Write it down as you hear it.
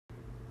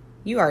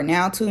You are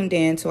now tuned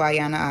in to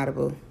Ayana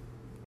Audible.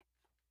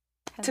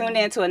 Tuned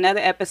in to another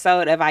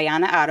episode of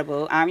Ayana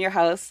Audible. I'm your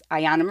host,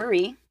 Ayana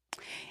Marie.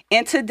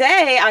 And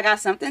today I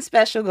got something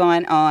special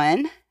going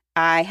on.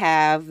 I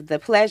have the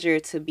pleasure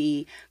to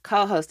be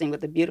co-hosting with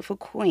the beautiful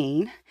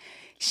queen.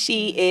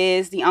 She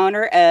is the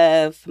owner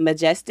of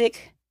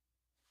Majestic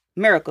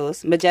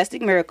Miracles,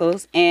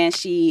 and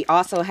she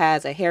also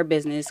has a hair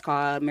business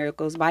called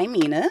Miracles by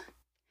Mina.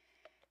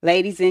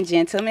 Ladies and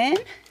gentlemen,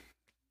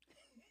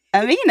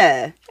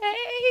 Amina.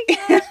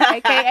 Hey,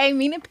 aka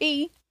Mina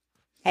P.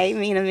 Hey,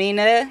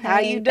 Mina. How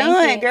Hey, you thank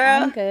doing, you.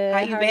 girl? I'm good. How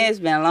you How are been? you? It's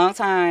been a long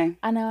time.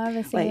 I know I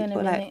haven't seen you in a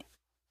what I- minute.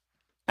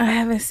 I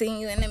haven't seen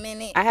you in a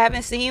minute. I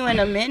haven't seen you in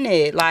a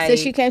minute.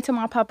 Since you came to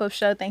my pop-up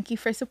show, thank you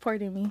for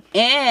supporting me.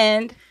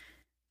 And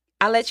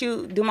I let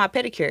you do my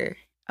pedicure.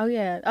 Oh,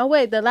 yeah. Oh,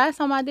 wait. The last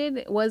time I did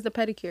it was the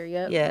pedicure.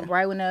 Yep. Yeah.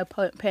 Right when the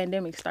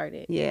pandemic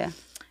started. Yeah.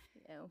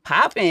 Yeah.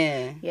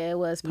 Popping. Yeah, it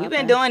was popping. You've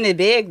been doing it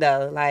big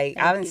though. Like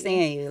Thank I've been you.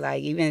 seeing you.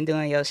 Like you've been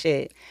doing your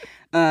shit.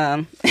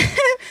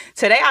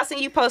 Today I seen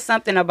you post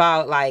something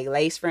about like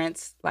lace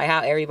fronts, like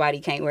how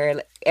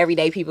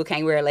everyday people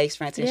can't wear lace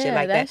fronts and shit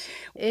like that.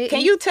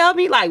 Can you tell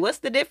me like what's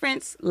the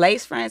difference,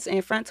 lace fronts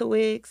and frontal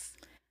wigs?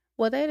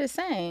 Well, they're the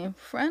same.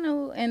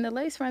 Frontal and the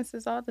lace fronts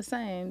is all the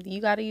same.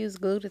 You got to use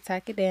glue to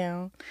tack it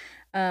down.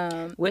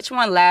 Which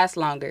one lasts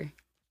longer?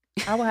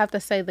 I would have to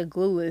say the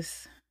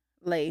glueless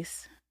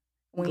lace.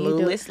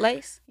 Glueless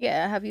lace?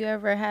 Yeah. Have you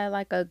ever had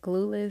like a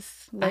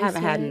glueless lace? I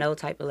haven't had wig? no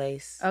type of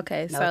lace.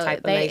 Okay, No so type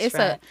of lace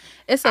front.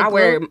 it's a I glue.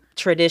 wear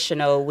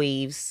traditional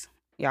weaves.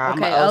 Y'all,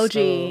 Okay, I'm an old OG,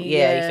 school. Yeah, you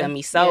yeah. feel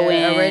me? Sewing,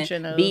 Yeah,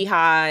 original.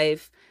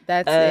 beehive,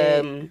 That's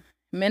it.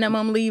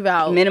 Minimum leave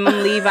out.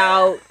 minimum leave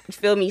out, you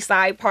feel me?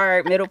 Side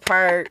part, middle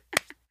part.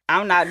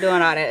 I'm not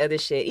doing all that other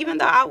shit. Even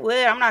though I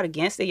would, I'm not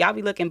against it. Y'all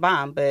be looking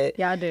bomb, but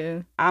Y'all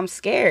do. I'm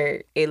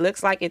scared. It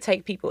looks like it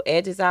take people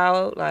edges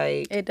out.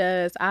 Like It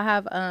does. I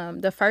have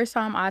the first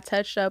time I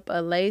touched up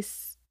a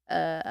lace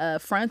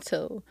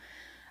frontal,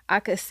 I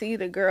could see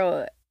the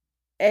girl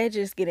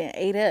edges getting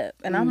ate up.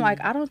 And I'm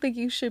like, I don't think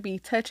you should be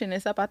touching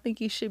this up. I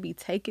think you should be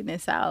taking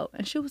this out.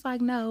 And she was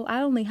like, no,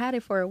 I only had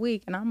it for a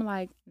week. And I'm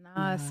like,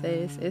 nah,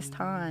 sis, it's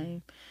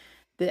time.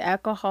 The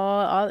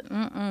alcohol,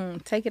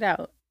 take it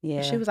out.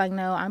 yeah. She was like,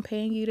 no, I'm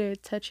paying you to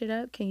touch it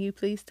up. Can you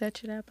please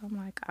touch it up? I'm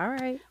like, all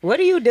right. What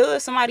do you do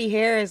if somebody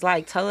hair is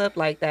like toe up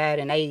like that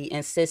and they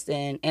insist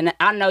in? And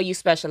I know you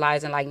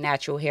specialize in like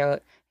natural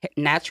hair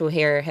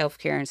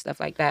healthcare and stuff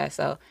like that.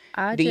 So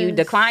do you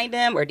decline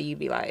them or do you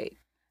be like?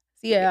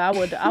 Yeah,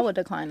 I would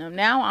decline them.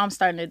 Now I'm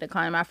starting to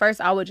decline them. At first,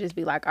 I would just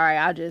be like, all right,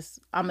 I'm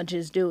gonna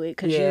just do it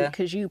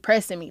because you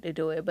pressing me to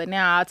do it. But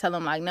now I'll tell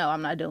them like, no,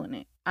 I'm not doing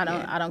it. I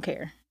don't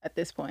care at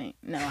this point.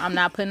 No, I'm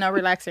not putting no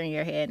relaxer in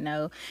your head.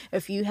 No,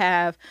 if you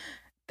have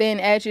thin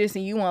edges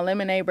and you want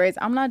lemonade braids,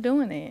 I'm not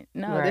doing it.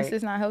 No, this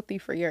is not healthy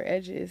for your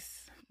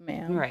edges,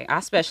 ma'am. Right. I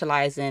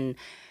specialize in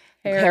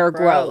hair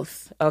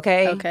growth.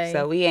 Okay.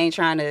 So we ain't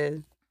trying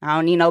to. I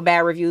don't need no bad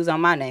reviews on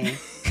my name.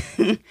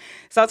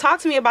 So talk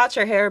to me about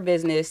your hair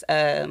business,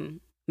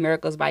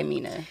 Miracles by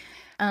Mina.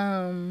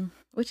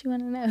 What you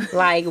want to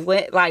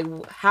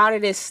know? How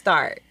did it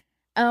start?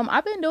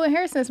 I've been doing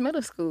hair since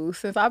middle school,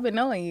 since I've been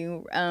knowing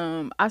you.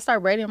 I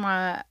started braiding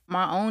my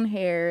own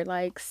hair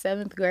like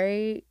 7th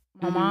grade.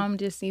 My mom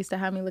just used to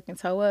have me looking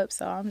toe up,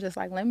 so I'm just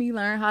like, let me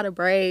learn how to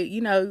braid.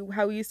 You know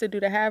how we used to do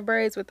the half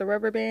braids with the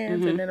rubber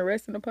bands and then the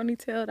rest in the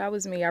ponytail? That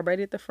was me. I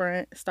braided the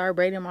front, started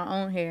braiding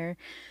my own hair.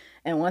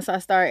 And once I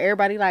started,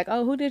 everybody like,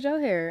 oh, who did your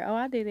hair? Oh,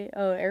 I did it.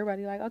 Oh,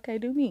 everybody like, okay,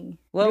 do me.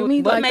 What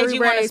made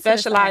you want to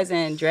specialize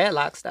in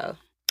dreadlocks though?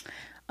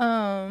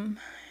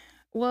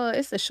 Well,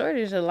 it's a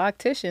shortage of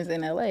locticians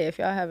in LA. If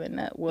y'all haven't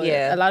know,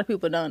 a lot of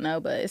people don't know,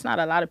 but it's not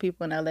a lot of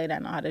people in LA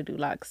that know how to do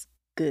locks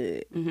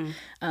good.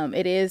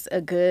 It is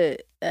a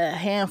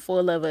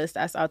handful of us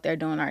that's out there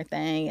doing our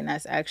thing, and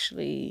that's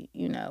actually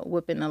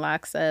whipping the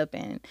locks up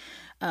and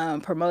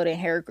promoting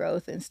hair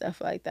growth and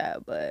stuff like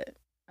that. But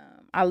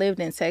I lived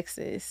in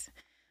Texas.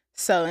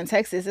 So in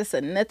Texas, it's a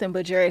nothing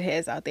but dread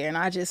heads out there. And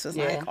I just was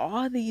like,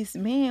 all these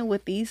men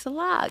with these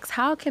locks,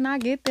 how can I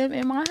get them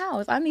in my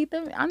house? I need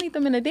them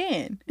in a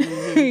den.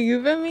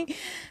 You feel me?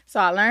 So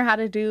I learned how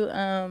to do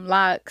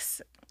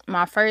locks.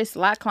 My first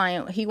lock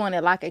client, he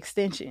wanted lock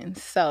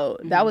extensions. So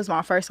that was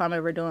my first time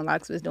ever doing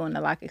locks, was doing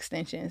the lock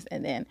extensions.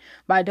 And then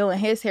by doing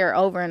his hair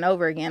over and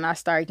over again, I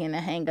started getting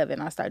the hang of it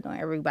and I started doing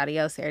everybody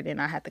else's hair.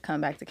 Then I had to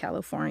come back to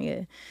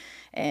California.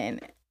 And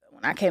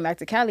I came back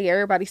to Cali,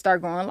 everybody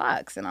started growing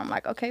locks. And I'm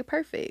like, okay,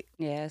 perfect.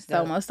 Yeah.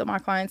 So most of my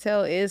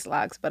clientele is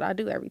locks, but I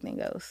do everything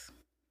else.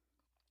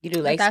 You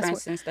do lace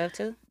fronts and stuff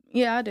too?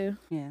 Yeah, I do.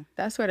 Yeah.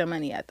 That's where the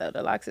money at, though.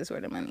 The locks is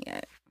where the money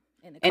at.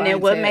 And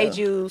then what made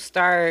you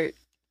start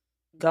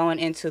going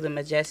into the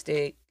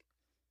majestic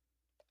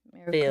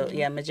field?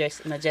 Yeah,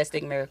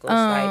 majestic miracles.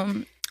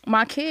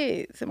 My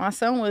kids. My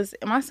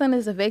son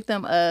is a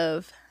victim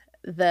of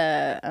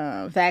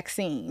the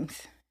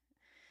vaccines.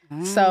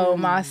 So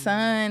my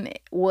son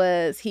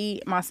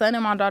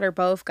and my daughter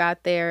both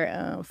got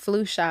their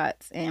flu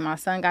shots, and my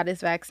son got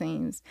his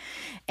vaccines.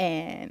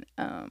 And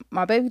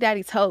my baby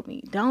daddy told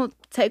me, don't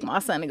take my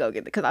son to go get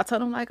it. Because I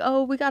told him, like,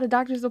 oh, we got a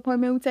doctor's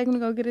appointment. We take him to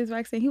go get his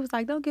vaccine. He was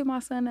like, don't give my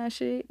son that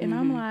shit. And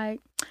I'm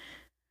like,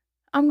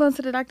 I'm going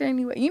to the doctor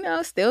anyway.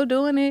 Still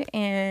doing it.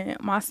 And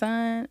my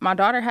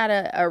daughter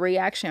had a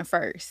reaction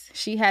first.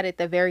 She had it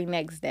the very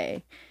next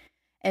day.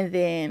 And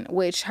then,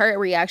 which her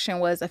reaction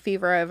was a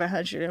fever of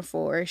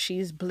 104.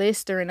 She's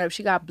blistering up.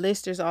 She got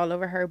blisters all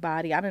over her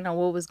body. I didn't know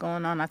what was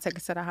going on. I took her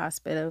to the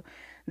hospital.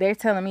 They're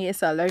telling me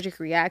it's an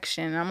allergic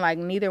reaction. I'm like,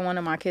 neither one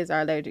of my kids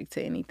are allergic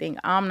to anything.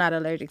 I'm not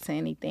allergic to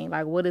anything.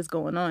 Like, what is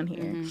going on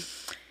here?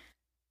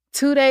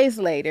 2 days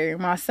later,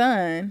 my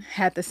son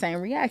had the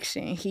same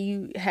reaction.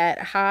 He had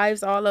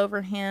hives all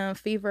over him,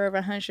 fever of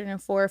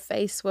 104,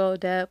 face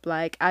swelled up.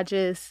 Like,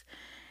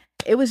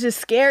 it was just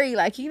scary,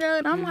 like,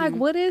 and I'm like,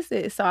 what is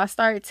it? So I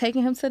started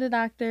taking him to the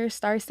doctor,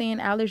 started seeing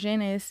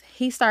allergenists.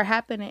 It started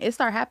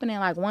happening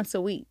like once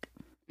a week.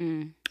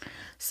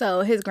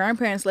 So his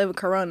grandparents live in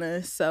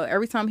Corona. So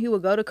every time he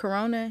would go to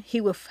Corona,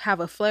 he would have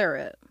a flare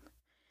up.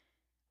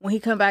 When he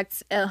come back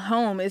at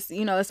home, it's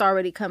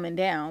already coming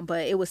down.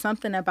 But it was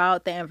something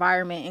about the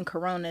environment in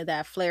Corona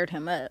that flared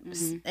him up.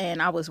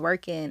 And I was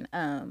working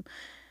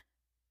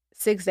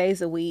 6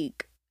 days a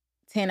week,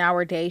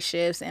 10-hour day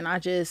shifts, and I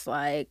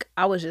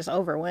was just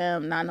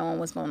overwhelmed, not knowing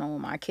what's going on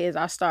with my kids.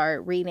 I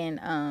started reading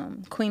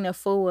Queen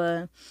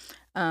Afua,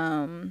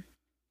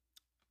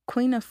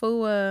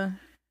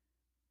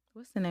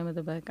 what's the name of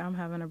the book? I'm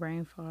having a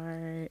brain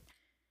fart.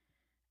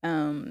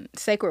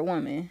 Sacred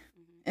Woman.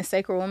 And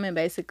Sacred Woman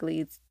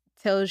basically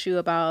tells you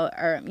about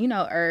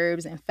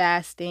herbs and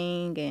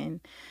fasting and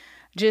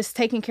just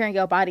taking care of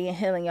your body and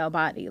healing your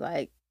body.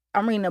 Like,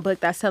 I'm reading a book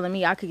that's telling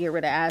me I could get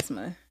rid of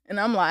asthma. And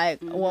I'm like,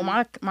 well,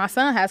 my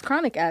son has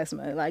chronic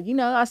asthma. Like,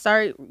 I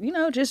started,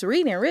 just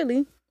reading,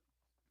 really.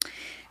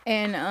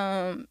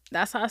 And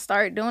that's how I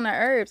started doing the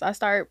herbs. I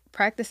started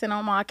practicing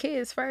on my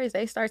kids first.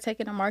 They start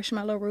taking the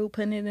marshmallow root,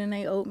 putting it in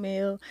their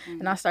oatmeal.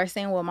 And I started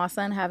saying, well, my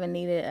son haven't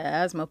needed an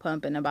asthma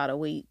pump in about a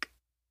week.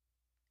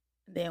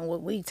 Then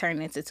what we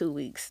turned into 2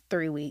 weeks,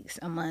 3 weeks,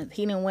 a month.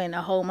 He didn't went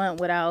a whole month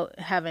without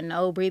having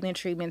no breathing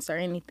treatments or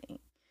anything.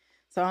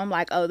 So I'm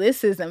like, oh,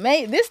 this is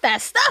amazing. This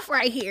that stuff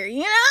right here,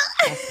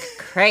 That's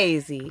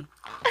crazy.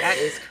 That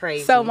is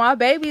crazy. So my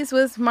baby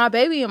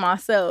and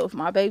myself.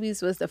 My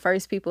babies was the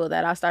first people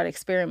that I started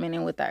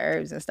experimenting with the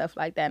herbs and stuff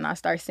like that. And I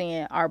start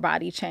seeing our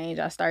body change.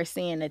 I start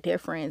seeing the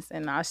difference,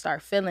 and I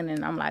start feeling it.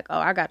 And I'm like, oh,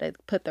 I got to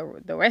put the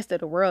rest of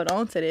the world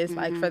onto this.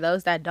 Like, for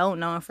those that don't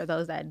know and for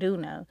those that do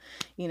know,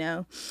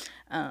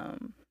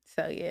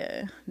 So,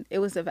 yeah, it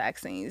was the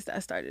vaccines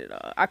that started it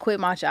all. I quit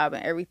my job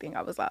and everything.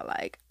 I was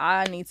like,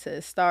 I need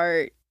to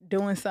start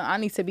doing something. I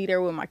need to be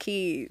there with my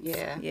kids.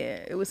 Yeah.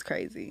 Yeah, it was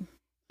crazy.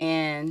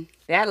 And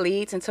that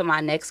leads into my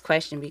next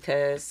question,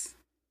 because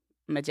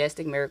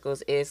Majestic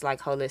Miracles is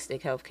like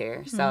holistic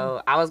healthcare.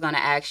 So I was going to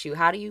ask you,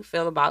 how do you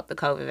feel about the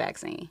COVID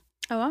vaccine?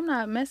 Oh, I'm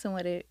not messing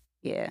with it.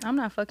 Yeah. I'm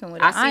not fucking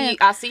with it.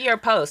 I see your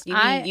post.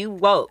 You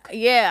woke.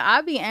 Yeah,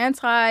 I be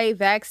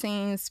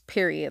anti-vaccines,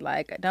 period.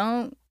 Like,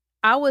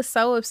 I was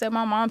so upset.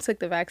 My mom took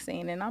the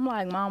vaccine, and I'm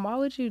like, Mom, why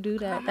would you do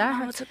that? My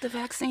mama took the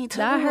vaccine too.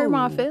 That hurt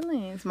my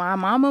feelings. My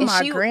mama,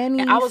 my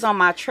granny. I was on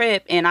my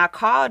trip, and I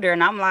called her,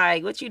 and I'm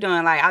like, what you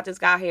doing? Like, I just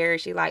got here.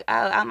 She like,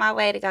 oh, on my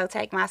way to go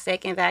take my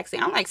second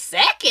vaccine. I'm like,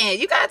 second?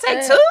 You got to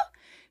take two?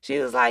 She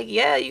was like,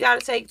 yeah, you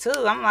got to take two.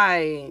 I'm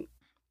like,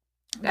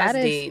 that's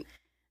deep.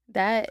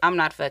 I'm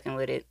not fucking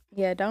with it.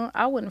 Yeah,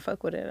 I wouldn't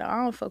fuck with it.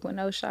 I don't fuck with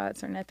no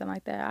shots or nothing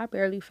like that. I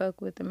barely fuck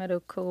with the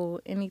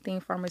medical,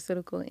 anything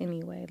pharmaceutical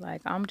anyway.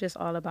 Like, I'm just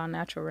all about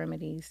natural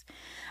remedies.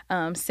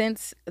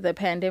 Since the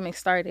pandemic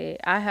started,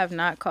 I have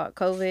not caught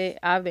COVID.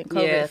 I've been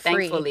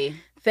COVID-free.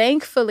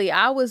 Thankfully,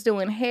 I was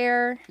doing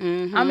hair.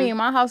 I mean,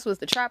 my house was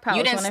the trap house.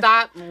 You didn't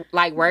stop,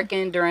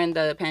 working during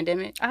the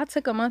pandemic? I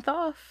took a month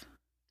off.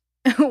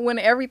 When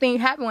everything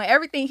happened, when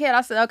everything hit,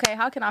 I said, okay,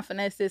 how can I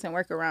finesse this and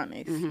work around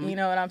this? You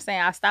know what I'm saying?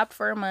 I stopped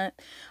for a month.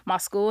 My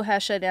school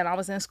had shut down. I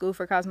was in school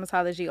for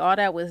cosmetology. All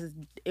that was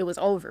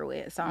over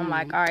with. So I'm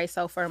like, all right,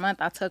 so for a month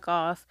I took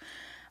off.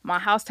 My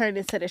house turned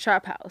into the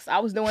trap house. I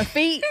was doing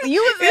feet.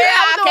 You was there.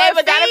 I came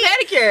and got a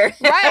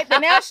pedicure. Right. The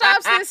nail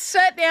shops is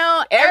shut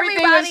down.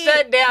 Everything was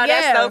shut down.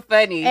 Yeah. That's so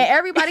funny. And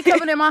everybody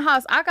coming in my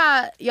house. I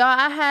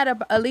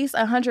had at least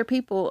 100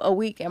 people a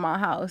week in my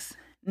house.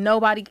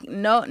 Nobody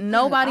in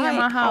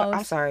my house.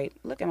 I'm sorry.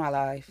 Look at my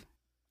life.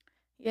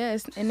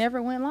 Yes, it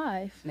never went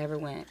live. Never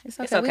went. It's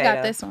okay. We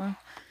got this one.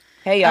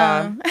 Hey,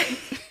 y'all.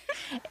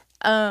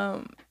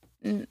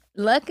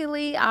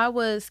 Luckily, I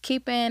was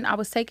taking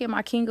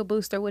my Kinga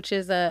Booster, which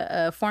is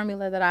a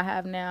formula that I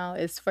have now.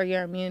 It's for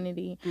your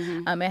immunity.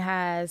 It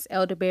has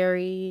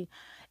elderberry.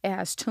 It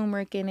has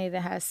turmeric in it.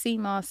 It has sea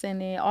moss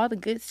in it. All the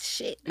good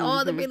shit.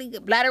 All the really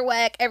good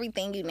bladderwhack,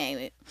 everything you name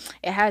it.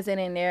 It has it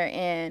in there.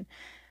 And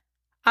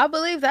I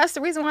believe that's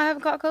the reason why I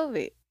haven't caught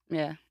COVID.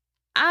 Yeah.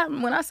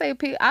 when I say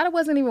I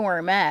wasn't even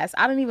wearing masks.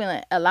 I didn't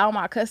even allow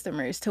my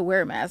customers to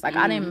wear masks. Like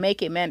I didn't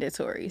make it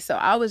mandatory. So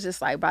I was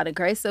just like, by the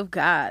grace of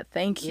God,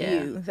 thank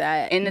you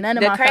that and none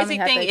of my family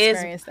had to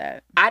experience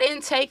that. I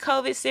didn't take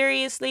COVID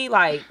seriously.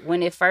 Like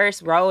when it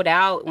first rolled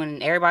out,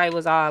 when everybody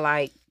was all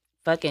like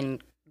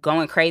fucking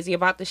going crazy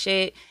about the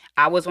shit,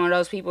 I was one of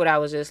those people that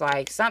was just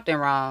like, something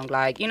wrong.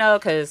 Like, you know,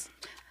 because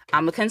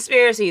I'm a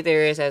conspiracy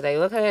theorist. As they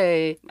look,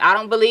 hey, I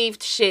don't believe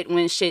shit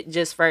when shit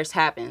just first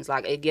happens.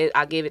 Like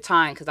I give it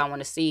time because I want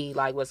to see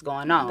like what's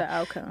going on. The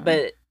outcome.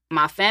 But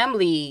my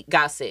family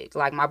got sick.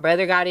 Like my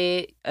brother got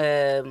it.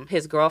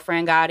 His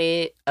girlfriend got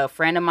it. A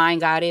friend of mine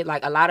got it.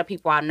 Like a lot of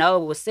people I know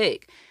was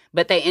sick,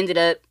 but they ended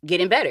up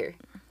getting better.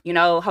 You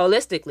know,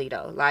 holistically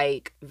though,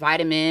 like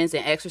vitamins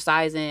and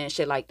exercising and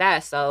shit like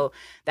that. So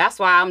that's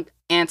why I'm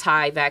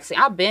anti-vaccine.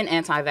 I've been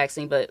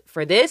anti-vaccine, but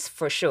for this,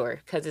 for sure,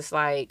 because it's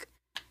like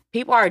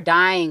people are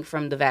dying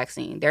from the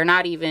vaccine. They're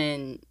not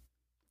even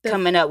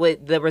coming up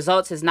with the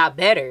results is not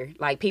better.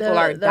 Like people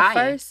are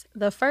dying.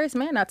 The first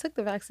man that took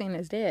the vaccine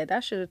is dead.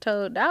 That should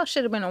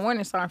have been a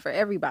warning sign for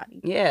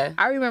everybody. Yeah.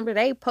 I remember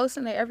they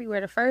posting it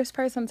everywhere. The first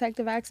person to take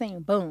the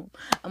vaccine, boom.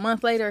 A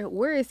month later,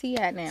 where is he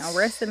at now?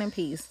 Resting in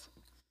peace.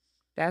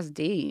 That's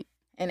deep.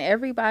 And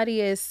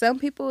everybody is, some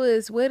people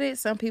is with it,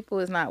 some people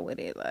is not with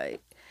it.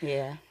 Like,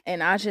 yeah.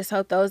 And I just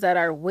hope those that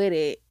are with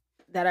it,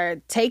 that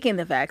are taking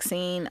the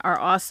vaccine, are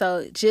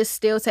also just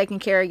still taking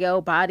care of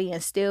your body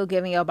and still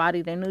giving your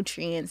body the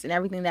nutrients and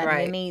everything that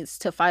it needs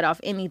to fight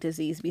off any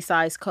disease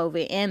besides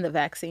COVID and the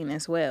vaccine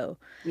as well.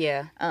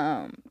 Yeah.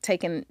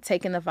 Taking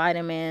the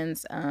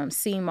vitamins,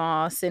 sea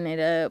moss, sitting it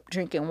up,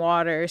 drinking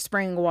water,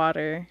 spring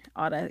water,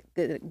 all that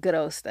good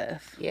old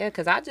stuff. Yeah,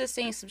 because I just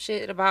seen some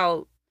shit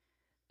about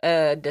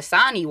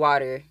Dasani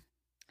water.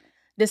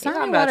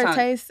 Dasani water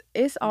tastes,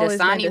 it's always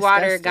Dasani been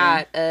water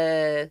got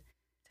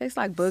tastes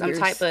like boogers.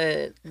 Some type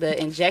of the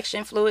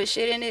injection fluid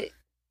shit in it.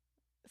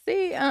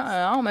 See,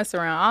 I don't mess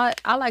around.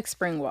 I like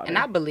spring water. And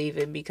I believe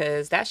it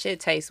because that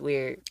shit tastes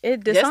weird.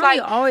 Dasani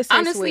always tastes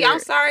honestly, weird. I'm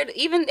sorry,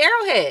 even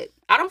Arrowhead.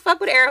 I don't fuck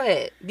with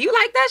Arrowhead. Do you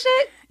like that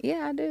shit?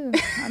 Yeah, I do.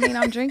 I mean,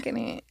 I'm drinking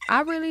it.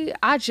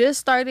 I just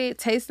started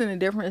tasting the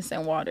difference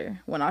in water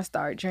when I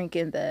started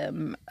drinking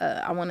the,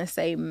 I want to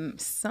say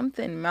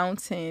something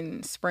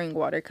mountain spring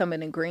water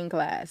coming in green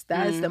glass.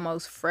 That is the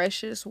most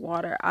freshest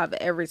water I've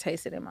ever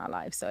tasted in my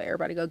life. So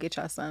everybody go get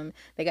y'all some.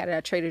 They got it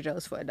at Trader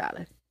Joe's for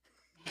 $1.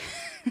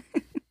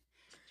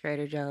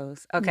 Trader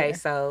Joe's. Okay, yeah.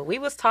 So we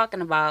was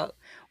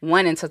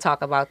wanting to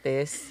talk about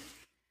this.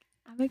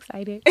 I'm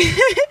excited.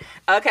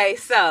 Okay,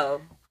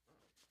 so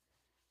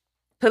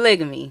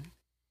polygamy.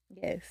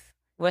 Yes.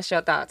 What's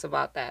your thoughts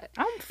about that?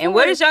 And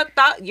what is your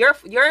thought?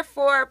 You're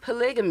for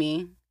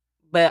polygamy,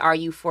 but are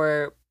you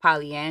for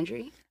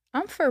polyandry?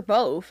 I'm for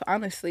both,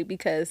 honestly,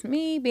 because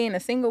me being a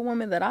single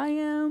woman that I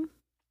am,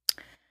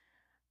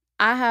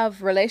 I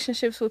have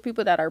relationships with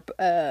people that are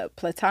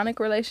platonic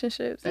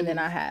relationships, and then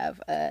I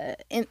have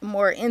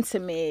more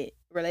intimate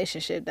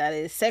relationship that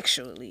is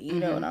sexually, you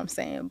know what I'm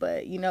saying?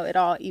 But, you know, it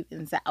all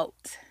evens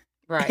out.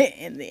 Right.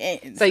 In the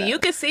end. So you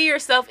can see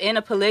yourself in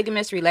a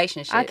polygamous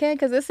relationship. I can,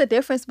 because it's a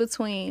difference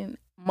between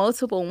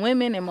multiple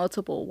women and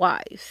multiple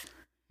wives.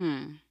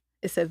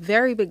 It's a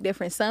very big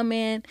difference. Some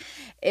men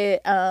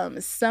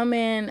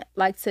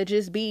like to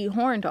just be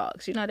horn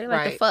dogs. You know, they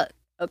like to fuck.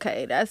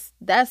 Okay, that's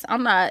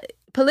I'm not.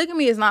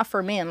 Polygamy is not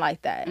for men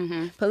like that.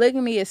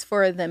 Polygamy is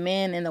for the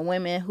men and the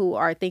women who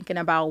are thinking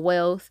about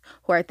wealth,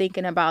 who are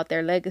thinking about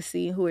their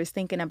legacy, who is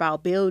thinking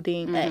about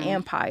building an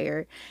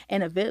empire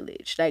and a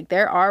village. Like,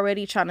 they're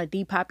already trying to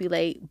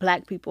depopulate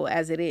Black people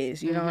as it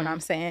is. You know what I'm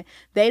saying?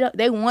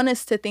 They want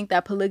us to think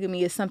that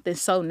polygamy is something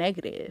so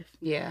negative.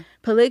 Yeah.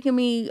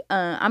 Polygamy,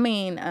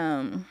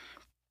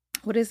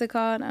 what is it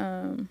called?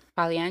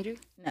 Polyandry?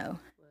 No.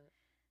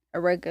 A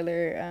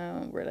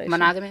regular relationship.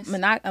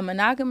 Monogamous? A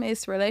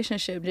monogamous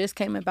relationship just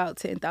came about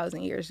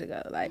 10,000 years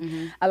ago. Like,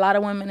 a lot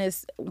of women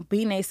is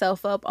beating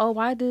themselves up. Oh,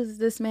 why does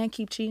this man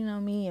keep cheating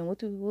on me? And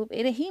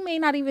and he may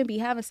not even be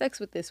having sex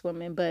with this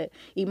woman, but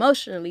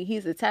emotionally,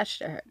 he's attached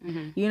to her.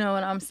 You know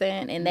what I'm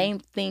saying? And they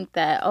think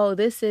that, oh,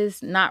 this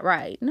is not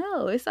right.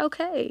 No, it's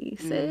okay,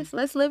 sis.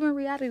 Let's live in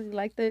reality,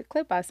 like the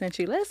clip I sent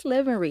you. Let's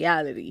live in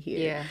reality here.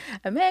 Yeah.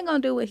 A man gonna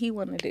do what he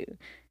want to do.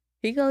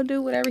 He gonna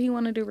do whatever he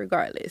want to do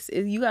regardless.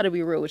 You got to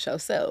be real with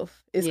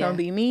yourself. It's gonna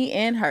be me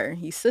and her.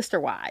 You sister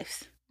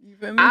wives. You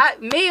feel me?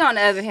 Me on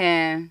the other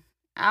hand,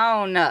 I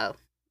don't know.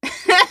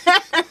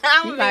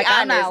 I'm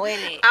not with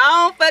it.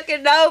 I don't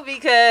fucking know,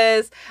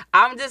 because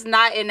I'm just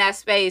not in that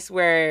space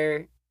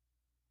where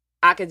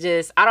I could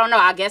just, I don't know.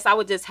 I guess I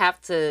would just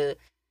have to,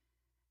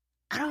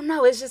 I don't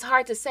know. It's just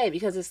hard to say,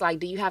 because it's like,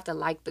 do you have to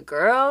like the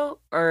girl,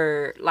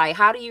 or like,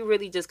 how do you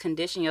really just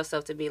condition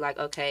yourself to be like,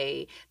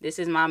 okay, this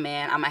is my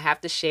man, I'm gonna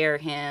have to share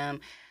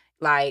him.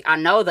 Like, I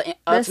know the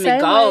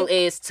ultimate goal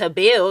is to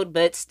build,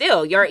 but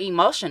still, you're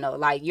emotional.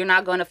 Like, you're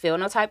not gonna feel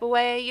no type of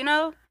way, you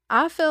know?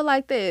 I feel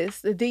like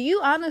this. Do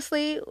you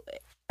honestly,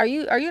 are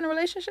you in a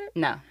relationship?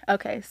 No.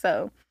 Okay,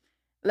 so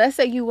let's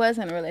say you was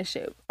in a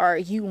relationship or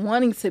you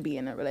wanting to be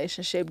in a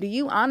relationship, do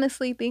you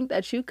honestly think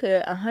that you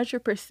could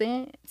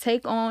 100%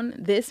 take on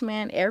this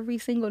man every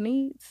single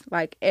needs?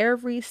 Like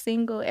every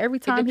time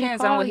he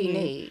depends on what he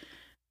needs.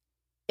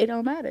 It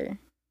don't matter.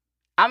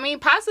 I mean,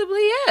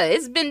 possibly, yeah.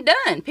 It's been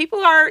done. People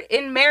are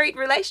in married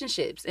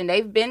relationships and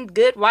they've been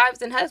good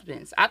wives and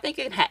husbands. I think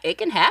it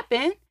can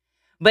happen.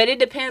 But it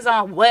depends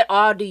on what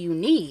all do you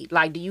need.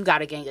 Like, do you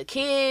got a gang of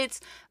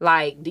kids?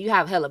 Like, do you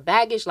have hella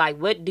baggage? Like,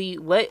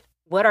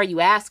 what are you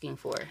asking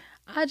for?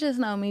 I just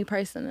know me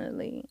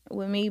personally,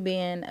 with me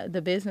being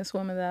the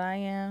businesswoman that I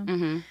am,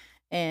 mm-hmm.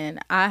 and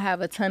I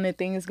have a ton of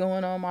things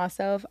going on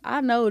myself,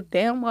 I know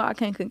damn well I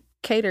can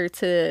cater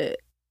to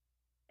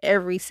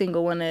every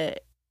single one that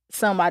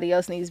somebody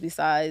else needs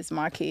besides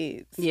my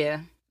kids.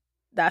 Yeah.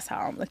 That's how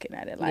I'm looking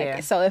at it.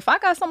 Like, so if I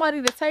got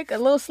somebody to take a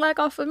little slack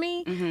off of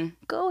me, mm-hmm.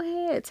 go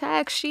ahead,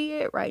 tag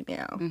shit right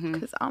now,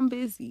 because I'm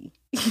busy.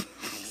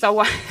 So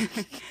why?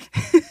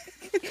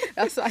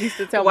 That's what I used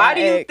to tell why my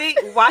do you ex. think?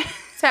 Why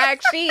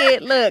tag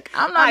shit? Look,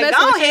 I'm not messing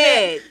go with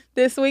ahead. You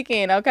this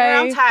weekend. Okay, Girl,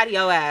 I'm tired of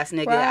your ass,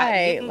 nigga.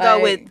 Right, you can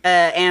go with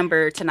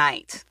Amber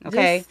tonight.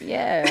 Okay.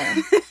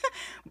 Yeah.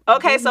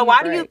 Okay, so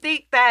why do you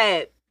think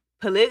that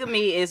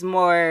polygamy is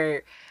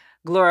more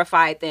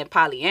glorified than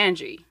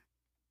polyandry?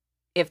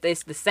 If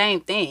it's the same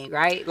thing,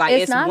 right? Like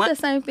it's not the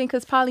same thing,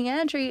 because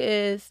polyandry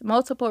is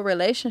multiple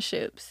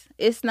relationships.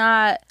 It's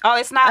not. Oh,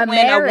 it's not when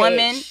marriage. A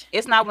woman.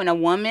 It's not when a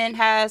woman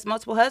has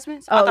multiple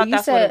husbands. Oh, I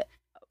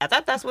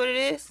thought that's what it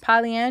is.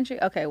 Polyandry.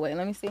 Okay, wait.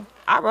 Let me see.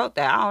 I wrote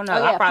that. I don't know.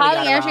 Oh, yeah.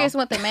 Polyandry is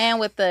with the man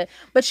with the.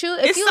 But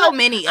it's so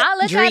many. I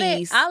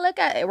look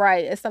at it.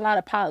 Right. It's a lot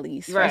of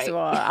polys. Right. First of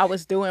all, I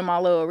was doing my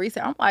little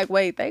research. I'm like,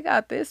 wait, they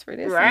got this for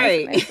this.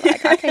 Right. And this.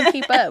 Like, I can't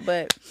keep up.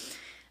 But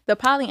the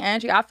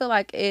polyandry, I feel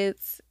like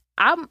it's.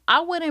 I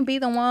wouldn't be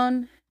the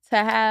one to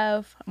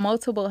have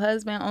multiple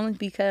husbands only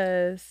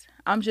because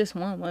I'm just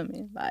one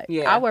woman. Like,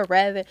 I would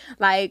rather,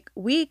 like,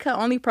 we can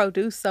only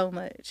produce so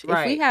much. Right.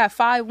 If we have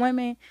 5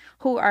 women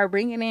who are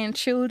bringing in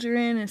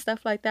children and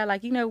stuff like that,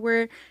 like, you know,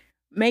 we're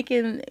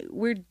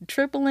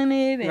tripling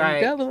it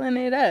and doubling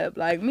it up.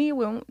 Like me,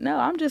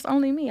 I'm just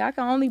only me. I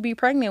can only be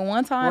pregnant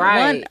one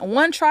time,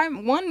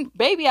 one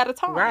baby at a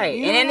time. Right.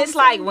 You know and then it's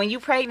like when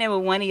you pregnant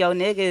with one of your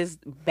niggas'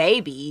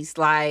 babies,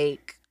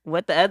 like,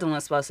 what the other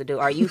one's supposed to do?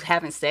 Are you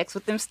having sex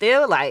with them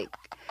still? Like,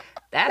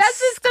 that's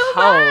just too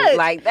cold. much.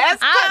 Like,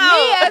 that's cold.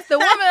 Me as the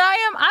woman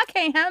I am, I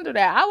can't handle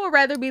that. I would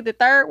rather be the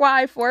 3rd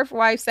wife, 4th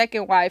wife,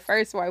 2nd wife,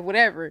 1st wife,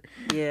 whatever.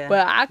 Yeah.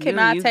 But I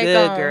cannot you take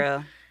good, on.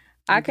 Girl.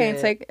 I can't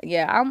take.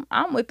 Yeah,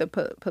 I'm with the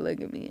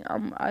polygamy.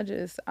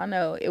 I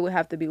know it would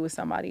have to be with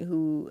somebody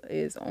who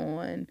is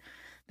on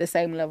the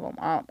same level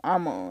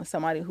I'm on.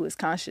 Somebody who is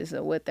conscious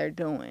of what they're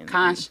doing.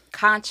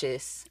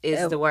 Conscious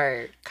is the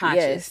word.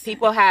 Conscious. Yes.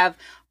 People have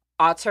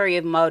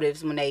ulterior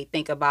motives when they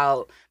think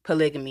about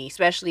polygamy,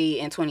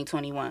 especially in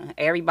 2021.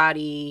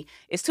 Everybody,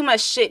 it's too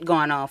much shit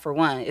going on, for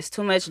one. It's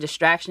too much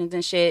distractions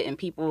and shit, and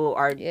people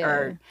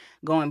are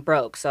going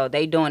broke, so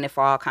they doing it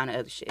for all kind of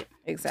other shit.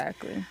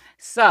 Exactly.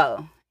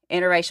 So,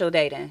 interracial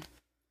dating,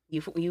 you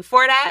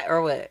for that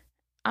or what?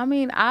 I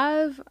mean,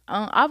 I've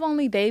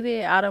only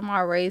dated out of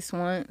my race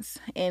once,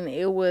 and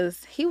he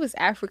was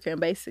African,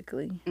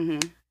 basically.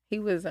 Mm-hmm. He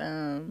was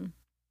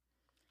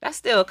That's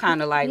still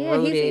kind of like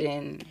rooted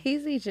in.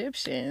 He's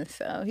Egyptian,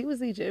 so he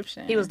was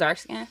Egyptian. He was dark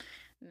skinned?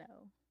 No.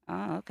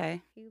 Oh,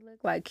 okay. He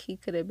looked like he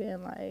could have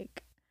been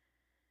like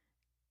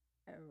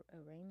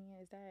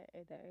Iranian. Is that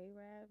the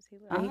Arabs? He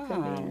looked like he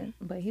could have been,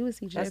 but he was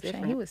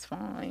Egyptian. He was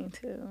fine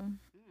too.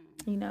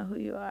 You know who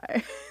you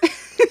are.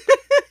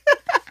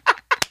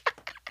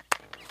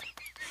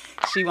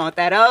 She want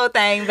that old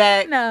thing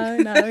back. No,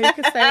 he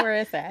can stay where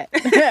it's at.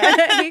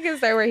 He can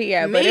stay where he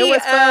at. But it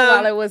was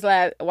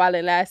fun while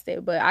it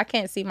lasted. But I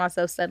can't see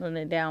myself settling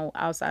it down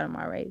outside of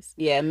my race.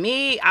 Yeah,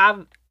 me,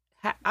 I've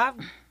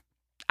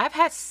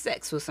had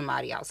sex with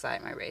somebody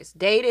outside my race.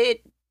 Dated,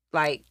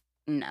 like,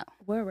 no.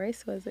 What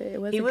race was it?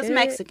 He was good?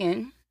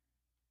 Mexican.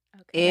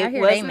 Okay, it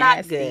was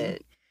not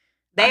good.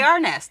 They are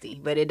nasty,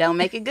 but it don't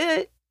make it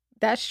good.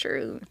 That's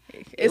true.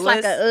 It's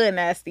like a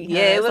nasty. Huh?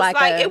 Yeah, it was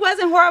like it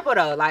wasn't horrible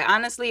though. Like,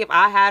 honestly, if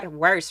I had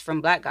worse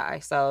from black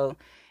guys, so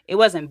it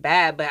wasn't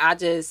bad. But I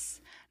just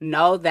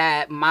know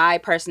that my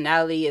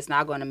personality is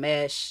not going to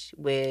mesh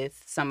with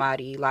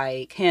somebody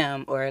like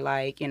him, or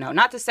like, you know,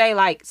 not to say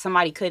like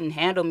somebody couldn't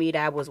handle me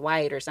that was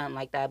white or something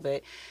like that,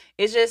 but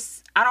it's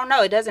just, I don't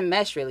know, it doesn't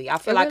mesh really. I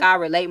feel like I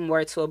relate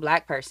more to a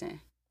black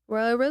person.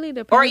 Well, it really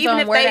depends. Or even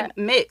if they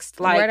mixed,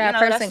 like, where that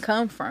person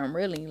come from,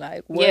 really.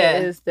 Like,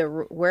 where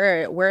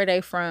are they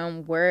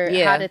from?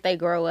 How did they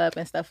grow up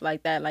and stuff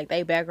like that? Like,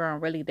 their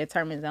background really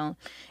determines on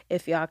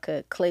if y'all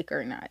could click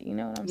or not. You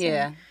know what I'm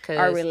saying?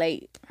 Yeah, or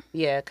relate.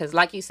 Yeah, because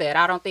like you said,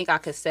 I don't think I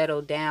could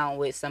settle down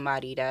with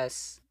somebody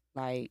that's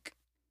like,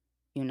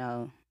 you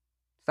know,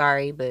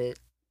 sorry, but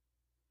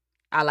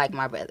I like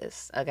my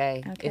brothers,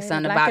 okay? It's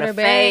something about a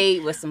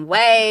fade with some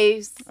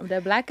waves.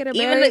 The black of the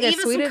berry, even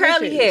some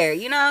curly hair,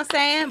 you know what I'm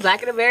saying?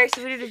 Black of the berry,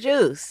 sweet of the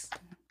juice.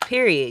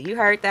 Period. You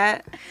heard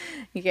that?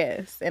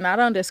 Yes. And I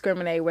don't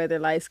discriminate whether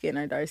light skin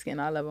or dark skin.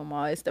 I love them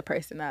all. It's the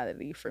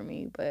personality for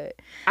me. But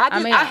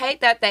I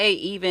hate that they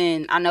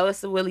even, I know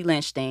it's a Willie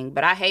Lynch thing,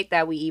 but I hate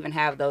that we even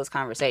have those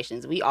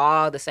conversations. We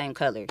all the same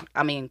color.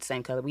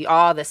 Same color. We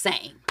all the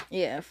same.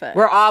 Yeah, facts.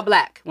 We're all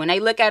black. When they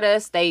look at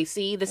us, they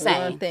see the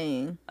same. One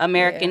thing.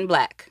 American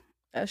black.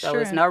 That's so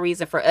true. It's no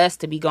reason for us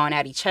to be going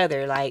at each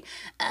other like,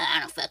 I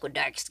don't fuck with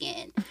dark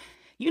skin.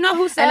 You know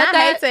who said that?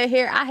 I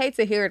hate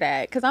to hear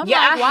that because I'm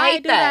like, why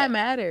do that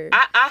matter?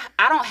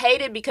 I don't hate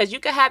it because you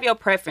can have your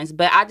preference,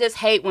 but I just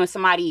hate when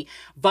somebody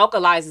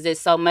vocalizes it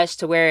so much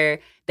to where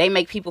they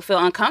make people feel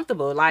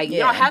uncomfortable. Like, you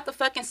don't have to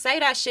fucking say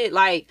that shit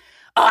like,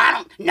 oh, I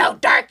don't know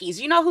darkies.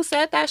 You know who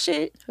said that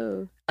shit?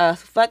 Who? A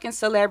fucking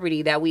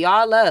celebrity that we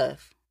all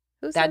love.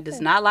 Who that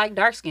does not like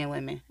dark-skinned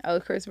women.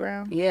 Oh, Chris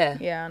Brown? Yeah.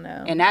 Yeah, I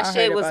know. And that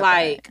shit was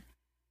like...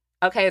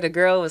 Okay, the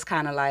girl was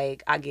kind of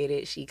like, I get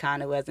it. She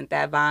kind of wasn't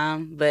that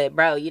bomb. But,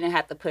 bro, you didn't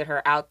have to put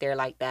her out there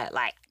like that.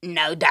 Like,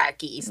 no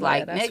darkies. Yeah,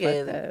 like,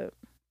 nigga.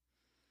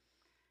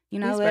 You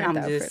know what? I'm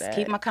just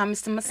keep my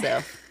comments to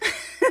myself.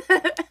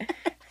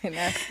 And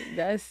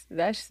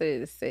that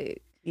shit is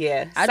sick.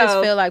 Yeah. I just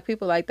feel like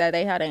people like that,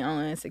 they have their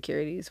own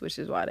insecurities, which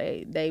is why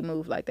they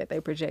move like that. They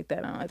project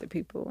that on other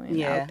people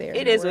and out there.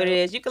 It is what it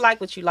is. You can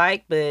like what you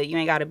like, but you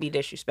ain't got to be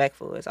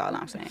disrespectful is all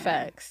I'm saying.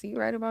 Facts. You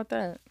right about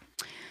that.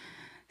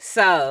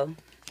 So,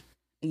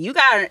 you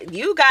got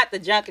the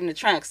junk in the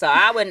trunk. So,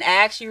 I wouldn't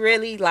ask you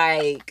really,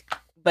 like,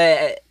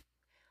 but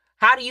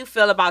how do you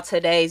feel about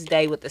today's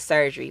day with the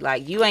surgery?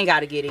 Like, you ain't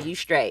got to get it. You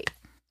straight.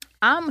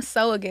 I'm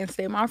so against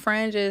it. My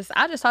friend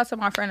I just talked to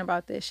my friend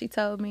about this. She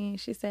told me,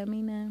 she said,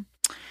 Mina,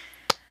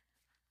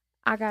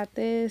 I got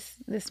this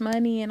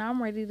money and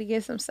I'm ready to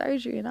get some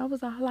surgery. And I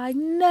was all like,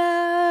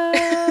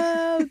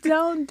 no,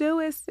 don't do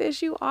it,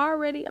 sis. You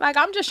already, like,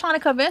 I'm just trying to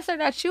convince her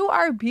that you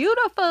are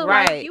beautiful.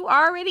 Right. Like, you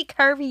already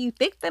curvy. You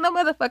thick than a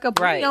motherfucker.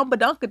 Right. On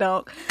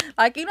badunkadunk.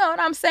 Like, you know what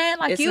I'm saying?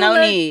 Like, it's you no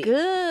look need.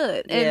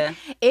 good. Yeah.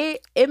 And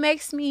it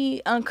makes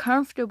me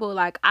uncomfortable.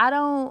 Like,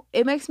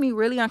 it makes me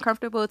really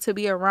uncomfortable to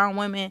be around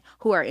women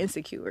who are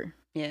insecure.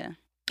 Yeah.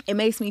 It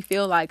makes me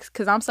feel like,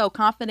 because I'm so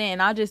confident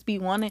and I just be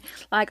wanting,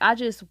 like, I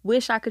just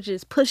wish I could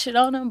just push it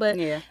on them, but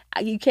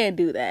you can't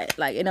do that.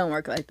 Like, it don't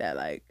work like that.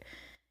 Like,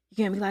 you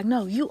can't be like,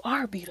 no, you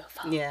are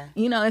beautiful. Yeah.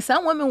 You know, and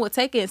some women will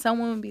take it and some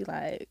women be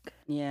like,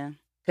 yeah.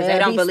 Because they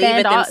don't believe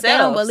it themselves. They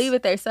don't believe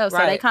it themselves,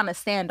 so they kind of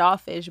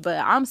standoffish. But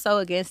I'm so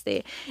against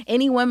it.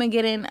 Any women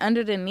getting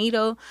under the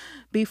needle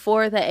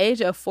before the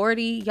age of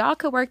 40, y'all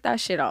could work that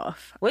shit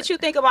off. What you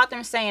think about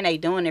them saying they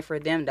doing it for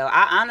them, though?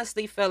 I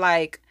honestly feel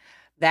like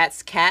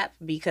that's cap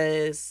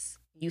because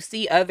you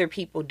see other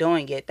people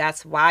doing it.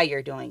 That's why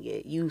you're doing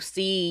it. You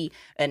see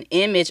an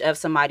image of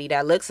somebody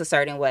that looks a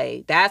certain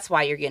way. That's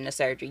why you're getting a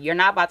surgery. You're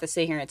not about to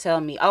sit here and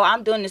tell me, oh,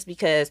 I'm doing this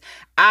because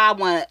I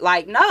want,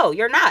 like, no,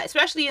 you're not.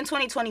 Especially in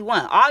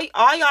 2021. All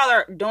y'all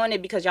are doing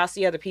it because y'all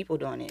see other people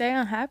doing it.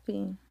 They're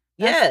unhappy.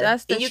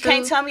 That's and you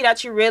can't tell me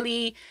that you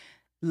really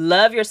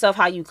love yourself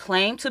how you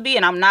claim to be.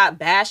 And I'm not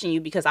bashing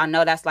you because I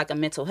know that's like a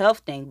mental health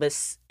thing. But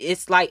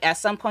it's like at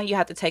some point you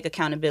have to take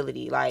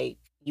accountability. Like,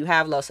 you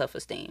have low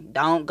self-esteem.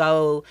 Don't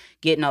go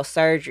get no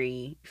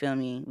surgery. You feel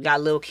me? We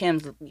got Lil'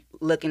 Kim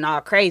looking all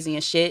crazy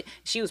and shit.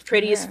 She was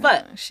pretty as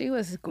fuck. She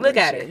was gorgeous. Look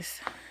at her.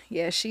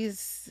 Yeah,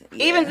 she's...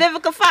 Yeah. Even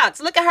Vivica Fox.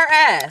 Look at her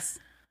ass.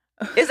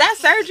 Is that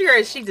surgery or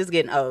is she just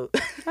getting old?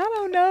 I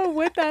don't know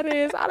what that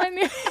is.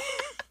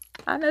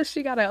 I know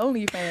she got an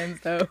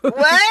OnlyFans, though.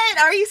 What?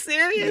 Are you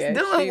serious? Yeah,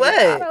 doing what?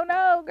 I don't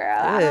know, girl.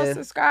 I don't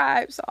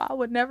subscribe, so I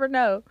would never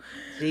know.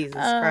 Jesus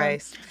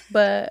Christ.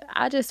 But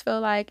I just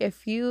feel like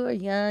if you are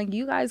young,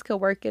 you guys could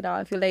work it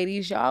off. You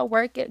ladies, y'all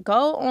work it.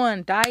 Go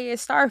on diet.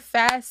 Start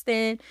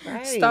fasting.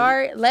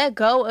 Right. Let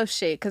go of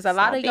shit. Because a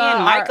lot of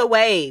y'all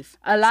microwave.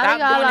 A lot of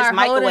y'all are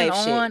holding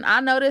on.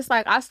 I noticed,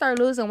 like, I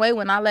started losing weight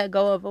when I let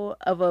go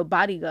of a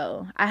body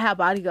goal. I had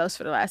body goals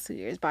for the last 2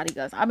 years. Body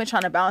goals. I've been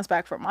trying to bounce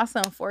back for my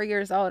son, 4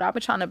 years old. I've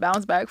been trying to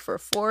bounce back for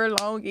 4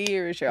 long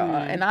years, y'all.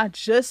 And I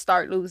just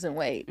start losing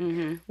weight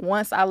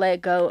once I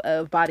let go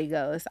of body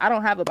goals. I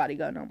don't have a body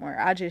goal no more.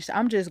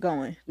 I'm just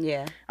going.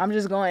 Yeah. I'm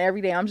just going every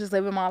day. I'm just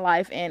living my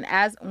life. And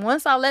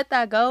once I let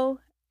that go,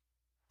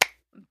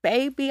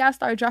 baby, I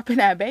start dropping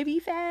that baby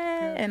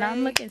fat. Okay. And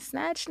I'm looking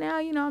snatched now.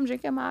 You know, I'm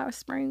drinking my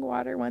spring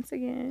water once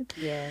again.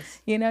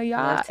 Yes. You know,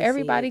 y'all,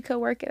 everybody could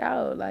work it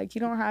out. Like,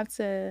 you don't have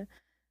to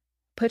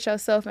put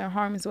yourself in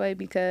harm's way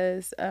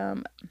because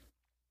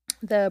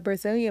the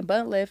Brazilian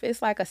butt lift,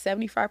 it's like a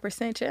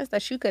 75% chance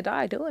that you could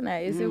die doing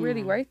that. Is it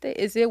really worth it?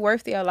 Is it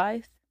worth your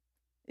life?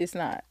 It's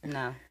not.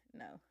 No.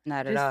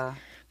 Not at all.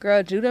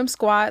 Girl, do them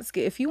squats.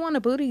 If you want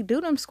a booty,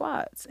 do them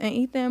squats and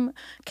eat them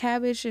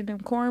cabbage and them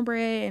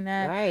cornbread and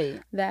that.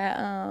 Right.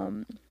 That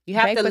you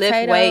have to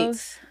lift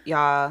weights,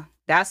 y'all.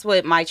 That's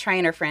what my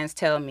trainer friends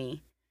tell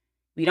me.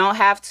 We don't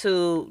have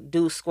to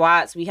do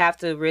squats. We have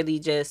to really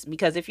just,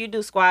 because if you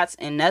do squats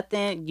and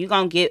nothing, you're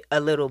going to get a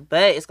little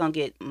butt. It's going to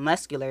get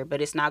muscular,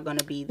 but it's not going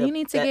to be the You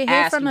need to get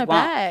hit from the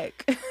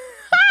back.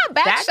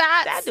 Back shots.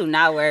 That do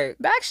not work.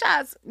 Back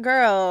shots,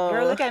 girl.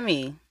 Girl, look at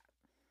me.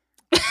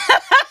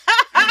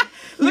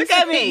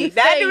 at me.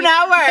 That do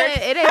not work.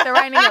 It ain't the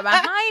right nigga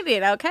behind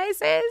it, okay,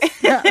 sis?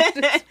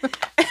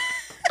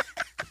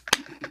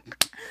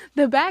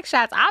 The back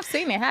shots, I've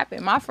seen it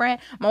happen.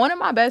 One of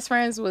my best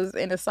friends was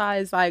in a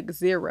size like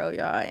 0,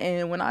 y'all.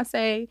 And when I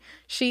say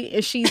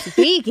she's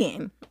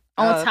vegan,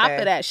 on top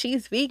of that,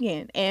 she's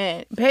vegan.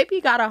 And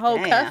baby got a whole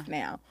cuff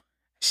now.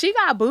 She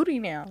got booty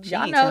now.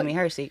 Y'all know. Tell me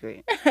her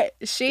secret.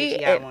 She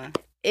got one.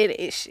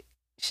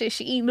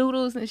 She eat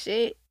noodles and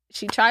shit.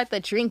 She tried to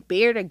drink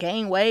beer to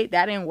gain weight.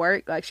 That didn't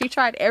work. Like, she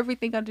tried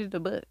everything under the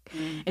book.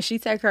 And she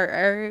take her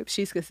herbs.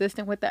 She's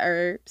consistent with the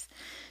herbs.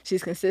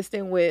 She's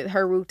consistent with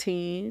her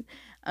routine.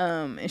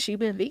 And she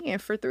been vegan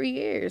for 3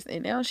 years.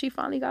 And now she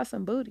finally got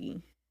some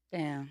booty.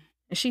 Damn.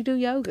 And she do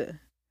yoga.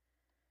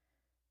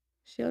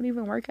 She don't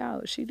even work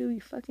out. She do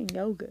fucking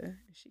yoga.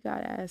 She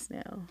got ass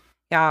now.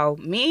 Y'all,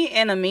 me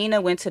and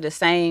Amina went to the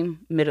same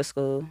middle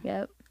school.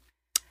 Yep.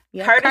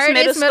 Curtis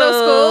Middle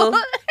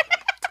School.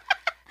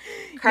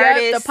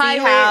 Curtis, the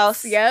Pirates.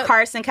 House,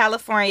 Carson,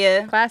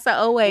 California. Class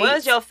of 08. What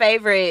was your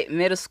favorite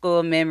middle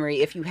school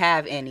memory, if you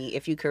have any,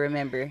 if you could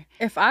remember?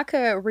 If I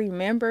could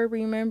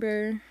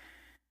remember.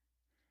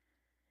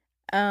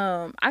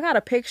 I got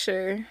a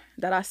picture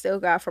that I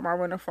still got from our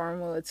winter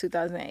formal of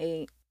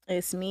 2008.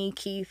 It's me,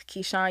 Keith,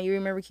 Keyshawn. You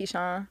remember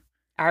Keyshawn?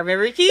 I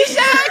remember Keyshawn.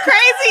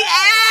 Crazy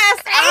ass.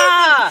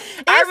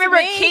 I remember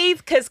Keith,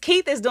 because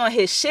Keith is doing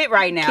his shit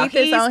right now.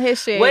 Keith is on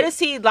his shit. What is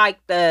he like?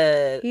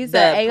 He's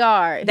the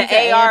AR.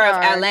 The AR of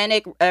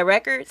Atlantic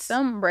Records?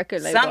 Some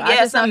record label.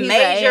 Some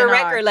major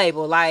record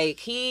label. Like,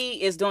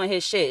 he is doing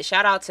his shit.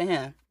 Shout out to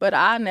him. But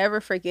I'll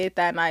never forget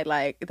that night.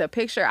 Like, the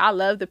picture, I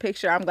love the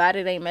picture. I'm glad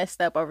it ain't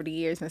messed up over the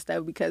years and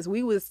stuff, because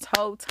we was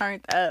so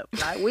turned up.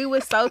 Like, we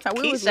was so turned.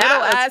 We was little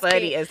ass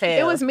funny as hell.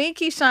 It was me,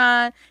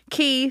 Keyshawn,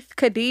 Keith,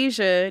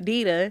 Khadijah,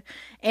 Dita,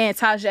 and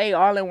Tajay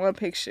all in one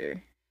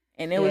picture.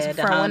 And it was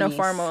from Winter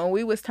Formal, and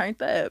we was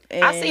turned up.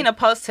 And I seen a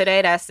post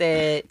today that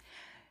said,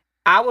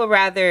 I would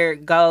rather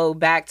go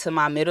back to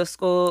my middle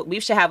school. We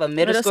should have a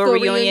middle school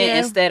reunion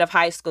instead of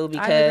high school,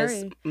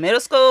 because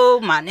middle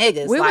school, my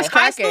niggas.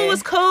 High school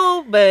was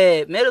cool,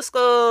 but middle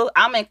school,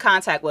 I'm in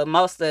contact with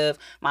most of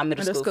my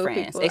middle school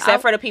friends, people.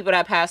 Except for the people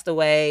that passed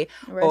away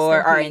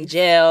or are in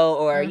jail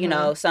or, you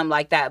know, something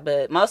like that.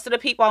 But most of the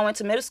people I went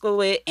to middle school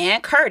with,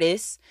 and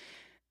Curtis,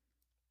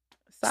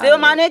 still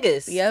my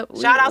niggas. Yep.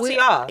 Shout out to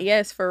y'all.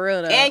 Yes, for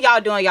real though. And y'all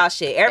doing y'all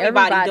shit.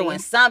 Everybody doing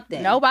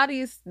something.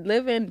 Nobody's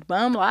living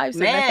bum lives.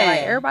 Man.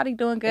 Like, everybody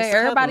doing good.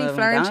 Everybody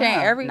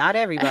flourishing. Not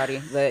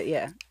everybody, but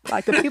yeah.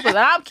 Like, the people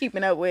that I'm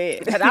keeping up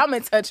with, that I'm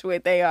in touch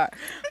with, they are.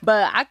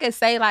 But I could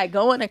say, like,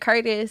 going to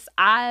Curtis,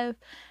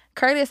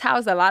 Curtis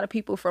housed a lot of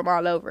people from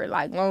all over,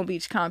 like Long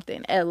Beach,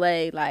 Compton,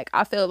 LA. Like,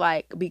 I feel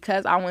like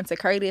because I went to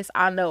Curtis,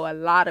 I know a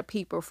lot of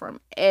people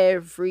from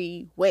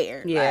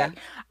everywhere. Yeah. Like,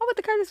 I went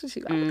to Curtis with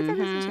you. I went to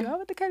Curtis with you. I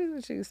went to Curtis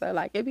with you. So,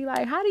 like, it'd be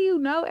like, how do you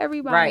know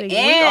everybody? Right.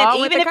 And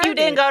even if you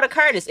didn't go to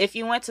Curtis, if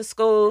you went to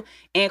school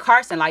in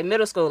Carson, like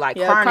middle school, like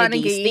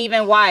Carnegie,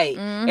 Stephen White,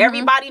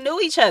 everybody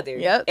knew each other.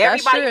 Yep.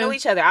 Everybody knew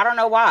each other. I don't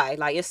know why.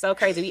 Like, it's so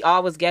crazy. We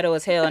all was ghetto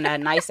as hell in that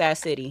nice ass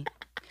city.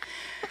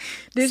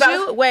 Did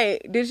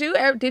you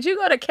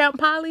go to Camp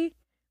Poly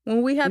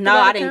when we had to No, go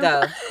to I didn't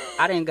go.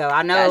 I didn't go.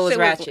 I know it was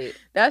ratchet.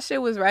 That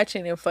shit was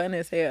ratchet and fun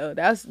as hell.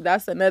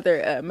 That's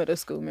another middle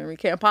school memory.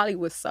 Camp Poly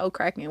was so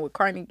cracking with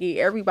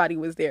Carnegie. Everybody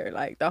was there.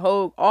 Like,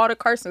 all the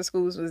Carson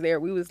schools was there.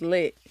 We was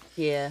lit.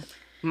 Yeah.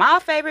 My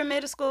favorite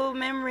middle school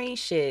memory,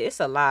 shit, it's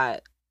a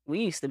lot. We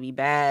used to be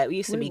bad. We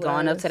used to be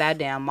going up to that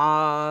damn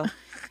mall.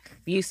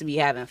 We used to be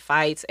having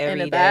fights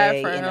every day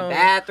in the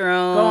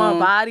bathroom. Going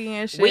body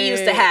and shit. We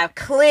used to have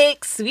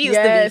cliques. We used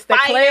to be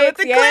fighting with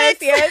the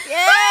cliques. Yes.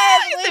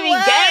 We used to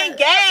be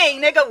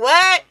gang, nigga.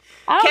 What?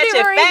 Catch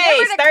your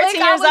face,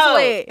 13 years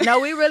old. No,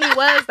 we really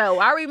was, though.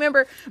 I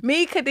remember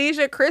me,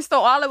 Khadijah, Crystal,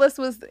 all of us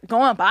was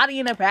going body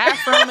in the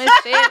bathroom and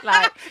shit.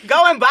 Like,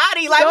 going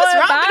body? Like, what's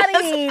wrong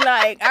with us?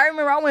 Like, I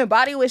remember I went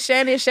body with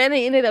Shannon. Shannon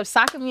ended up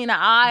socking me in the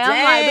eye.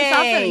 Dang.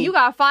 I'm like, bitch, you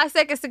got 5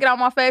 seconds to get out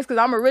my face because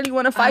I'm really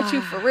want to fight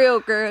you for real,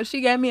 girl. She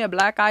gave me a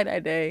black eye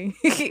that day.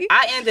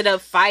 I ended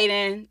up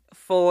fighting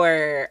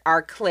for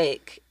our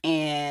clique,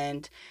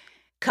 and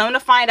come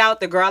to find out,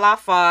 the girl I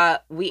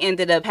fought, we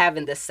ended up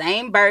having the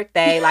same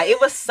birthday. Like,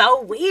 it was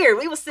so weird.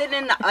 We was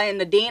sitting in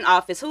the dean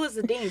office. Who was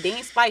the dean?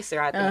 Dean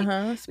Spicer, I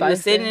think. Spicer. We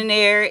was sitting in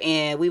there,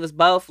 and we was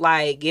both,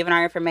 like, giving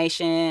our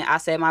information. I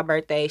said my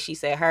birthday. She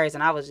said hers.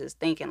 And I was just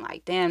thinking,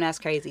 like, damn, that's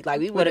crazy.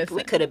 Like, we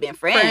could have been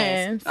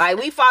friends. Like,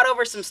 we fought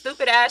over some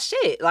stupid-ass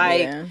shit.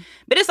 Like,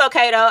 but it's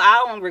okay, though.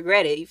 I don't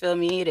regret it. You feel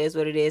me? It is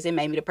what it is. It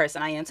made me the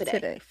person I am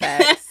today.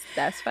 Facts.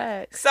 That's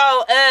facts. So,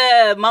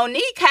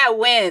 Monique had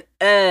went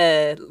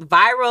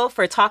viral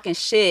for talking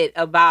shit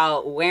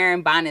about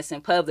wearing bonnets in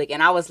public,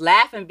 and I was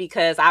laughing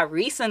because I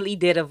recently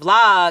did a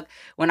vlog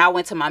when I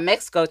went to my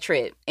Mexico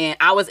trip, and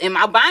I was in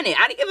my bonnet.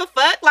 I didn't give a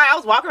fuck. Like, I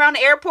was walking around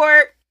the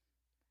airport,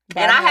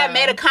 and I had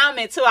made a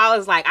comment too. I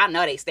was like, I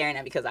know they staring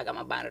at me because I got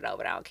my bonnet over,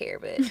 but I don't care.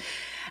 But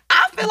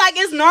I feel like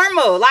it's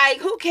normal. Like,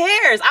 who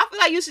cares? I feel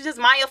like you should just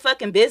mind your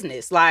fucking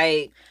business.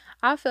 Like,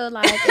 I feel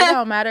like it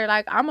don't matter.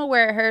 Like, I'm gonna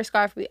wear a hair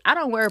scarf. I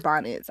don't wear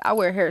bonnets. I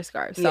wear hair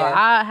scarves. So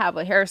I have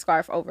a hair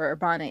scarf over a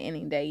bonnet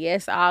any day.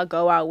 Yes, I'll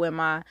go out with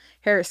my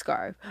hair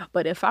scarf.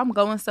 But if I'm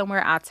going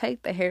somewhere, I'll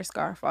take the hair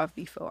scarf off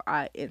before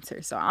I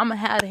enter. So I'm gonna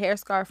have the hair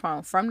scarf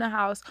on from the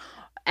house,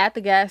 at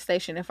the gas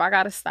station, if I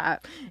gotta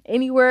stop,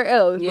 anywhere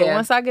else. But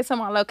once I get to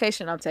my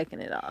location, I'm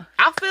taking it off.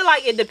 I feel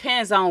like it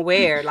depends on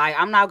where. Like,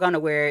 I'm not gonna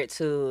wear it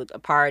to a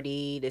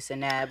party, this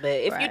and that. But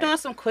if you're doing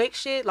some quick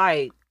shit,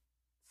 like,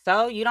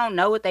 so you don't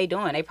know what they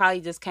doing. They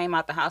probably just came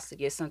out the house to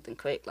get something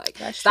quick. Like,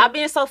 stop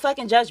being so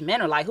fucking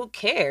judgmental. Like, who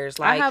cares?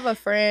 Like, I have a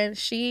friend.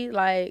 She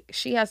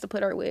has to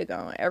put her wig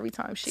on every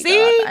time she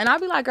goes. And I'll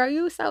be like, "Are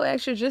you so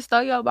extra? Just throw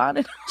your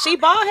bonnet." She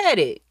bald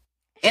headed.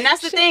 And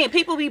that's the thing.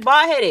 People be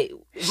bald-headed.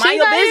 Mind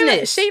your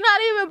business. She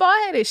not even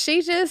bald-headed.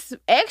 She just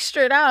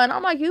extra out. And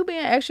I'm like, you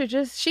being extra,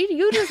 you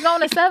just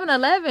going to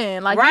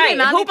 7-Eleven. Like, right.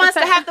 Who wants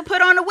to have to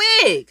put on a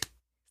wig?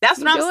 That's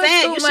what I'm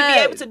saying. You should be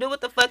able to do what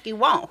the fuck you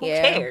want. Who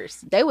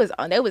cares? They was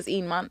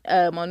eating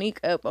Monique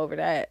up over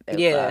that.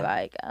 They were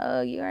like,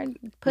 oh, you're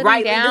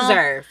putting down.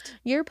 Deserved.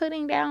 You're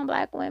putting down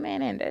black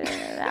women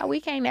and we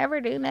can't never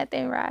do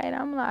nothing right.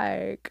 I'm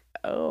like,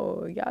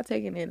 oh, y'all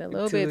taking it a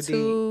little bit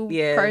too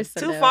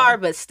personal. Too far,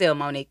 but still,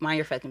 Monique, mind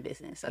your fucking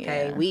business,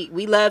 okay? Yeah.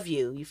 We love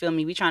you. You feel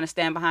me? We trying to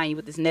stand behind you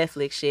with this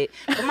Netflix shit,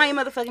 but mind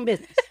your motherfucking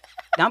business.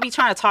 Don't be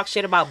trying to talk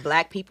shit about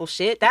black people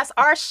shit. That's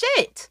our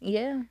shit.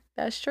 Yeah,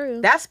 that's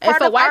true. That's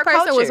part of our culture. If a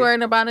white person was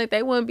worrying about it,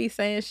 they wouldn't be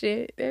saying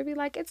shit. They'd be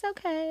like, it's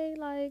okay.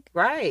 Like,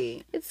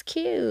 right. It's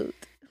cute.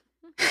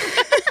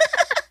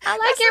 I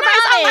like your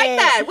bonnet. I like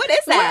that. What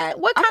is that?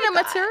 What kind of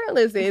material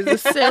is it? Is it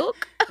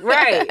silk?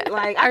 Right.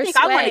 Like, I think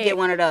I want to get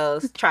one of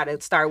those. Try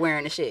to start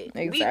wearing the shit.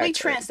 Exactly. We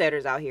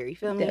trendsetters out here. You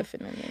feel me?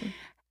 Definitely.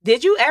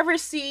 Did you ever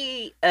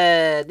see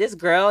this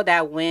girl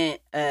that went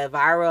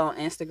viral on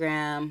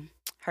Instagram?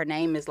 Her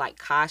name is like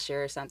Kasha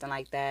or something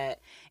like that.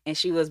 And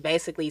she was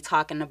basically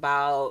talking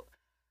about,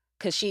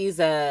 because she's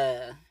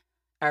a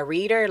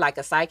reader, like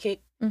a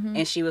psychic. Mm-hmm.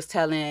 And she was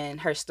telling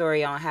her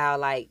story on how,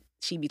 like,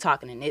 she be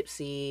talking to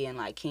Nipsey and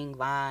like King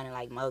Von and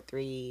like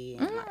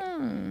Mo3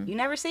 and like, you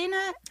never seen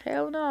that?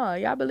 Hell no.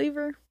 Y'all believe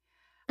her?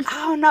 I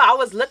don't know. I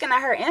was looking at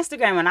her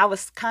Instagram and I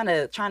was kind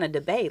of trying to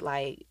debate.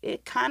 Like,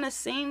 it kind of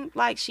seemed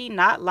like she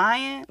not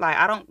lying. Like,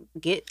 I don't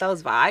get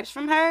those vibes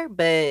from her,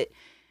 but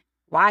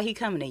why he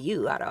coming to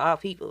you out of all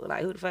people?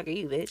 Like, who the fuck are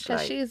you, bitch?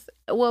 Because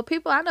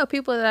like, I know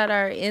people that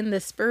are in the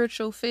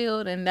spiritual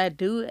field and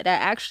that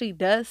actually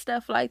does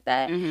stuff like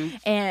that. Mm-hmm.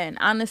 And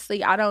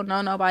honestly, I don't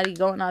know nobody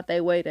going out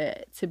their way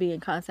to be in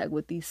contact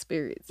with these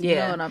spirits. You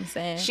know what I'm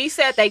saying? She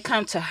said they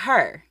come to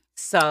her.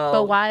 So,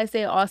 but why is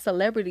it all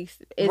celebrities?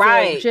 Is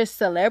it just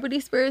celebrity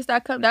spirits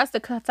that come? That's the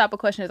type of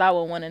questions I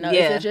would want to know.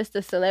 Is it just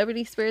the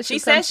celebrity spirits? She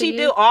said she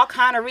do all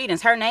kind of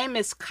readings. Her name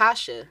is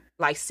Kasha.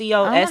 Like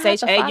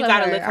Cosha. You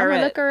gotta look her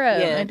up. Look her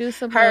up and do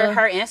some.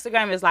 Her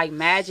Instagram is like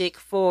Magic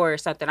 4 or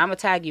something. I'm gonna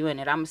tag you in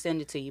it. I'm gonna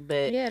send it to you.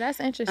 But yeah, that's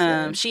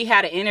interesting. She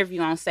had an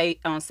interview on Say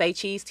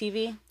Cheese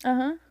TV.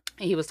 And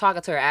he was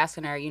talking to her,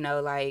 asking her, you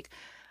know, like,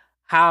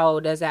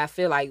 how does that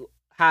feel? Like,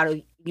 how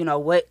do you know,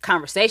 what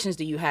conversations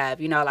do you have?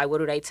 You know, like, what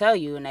do they tell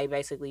you? And they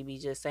basically be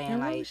just saying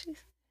like,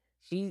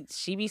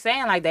 she be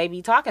saying like they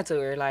be talking to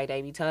her, like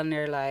they be telling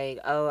her like,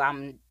 oh,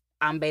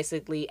 I'm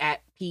basically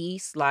at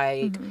peace,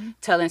 like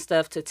telling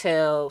stuff to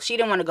tell. She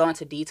didn't want to go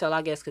into detail,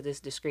 I guess, because it's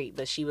discreet,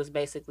 but she was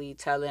basically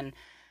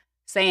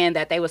saying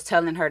that they was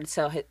telling her to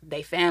tell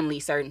they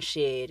family certain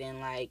shit and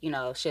like, you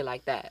know, shit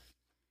like that.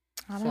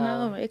 I don't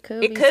know. It could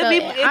be.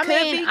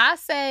 I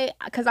say,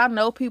 because I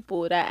know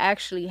people that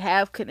actually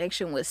have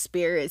connection with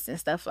spirits and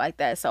stuff like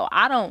that. So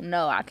I don't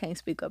know. I can't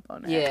speak up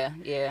on that.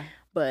 Yeah.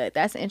 But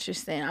that's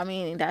interesting. I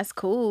mean, that's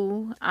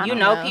cool. You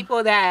know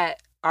people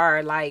that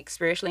are like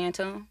spiritually in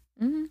tune?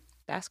 Mm-hmm.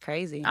 That's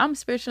crazy. I'm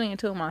spiritually in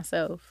tune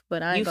myself,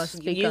 but I ain't gonna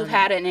speak on You've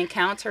had an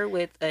encounter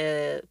with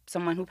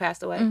someone who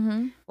passed away?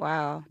 Mm-hmm.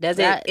 Wow. Does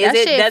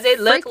it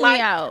look like?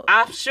 Me out.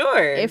 I'm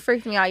sure. It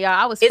freaked me out, y'all.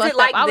 I was fucked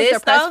up. I was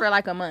depressed for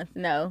like a month.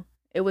 No.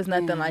 It was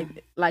nothing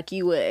like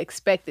you would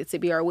expect it to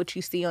be or what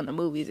you see on the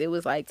movies. It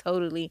was like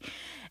totally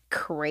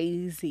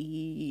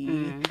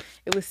crazy.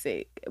 It was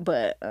sick,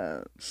 but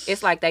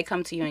it's like they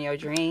come to you in your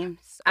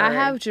dreams. Or... I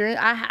have dreams.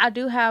 I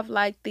do have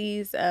like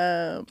these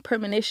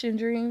premonition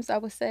dreams. I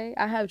would say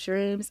I have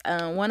dreams.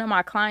 One of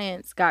my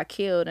clients got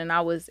killed, and I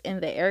was in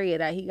the area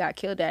that he got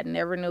killed at.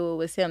 Never knew it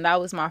was him.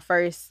 That was my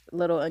first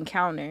little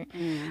encounter.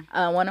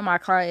 One of my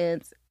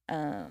clients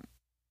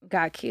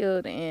got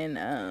killed,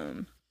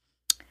 and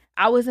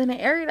I was in the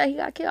area that he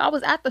got killed. I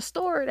was at the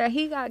store that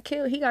he got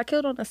killed. He got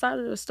killed on the side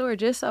of the store.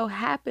 Just so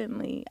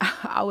happenly,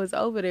 I was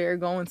over there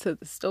going to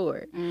the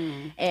store.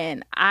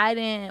 And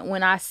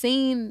when I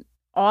seen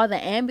all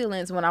the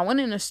ambulance, when I went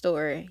in the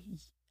store,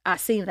 I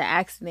seen the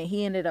accident.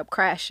 He ended up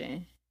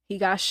crashing. He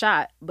got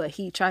shot, but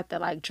he tried to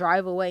like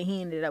drive away.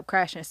 He ended up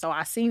crashing. So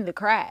I seen the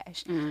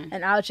crash.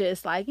 And I was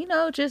just like,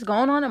 just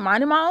going on and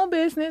minding my own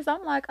business.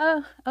 I'm like,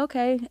 oh,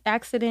 okay,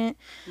 accident.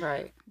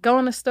 Right. Go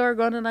in the store,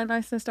 go to the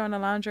license store in the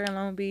laundry in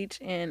Long Beach,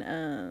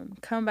 and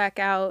come back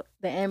out.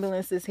 The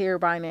ambulance is here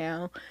by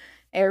now.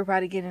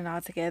 everybody getting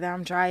all together.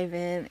 I'm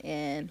driving,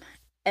 and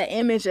an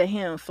image of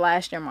him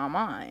flashed in my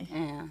mind.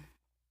 Yeah.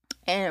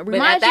 And but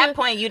at that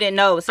point, you didn't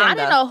know it was him. I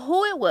didn't know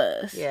who it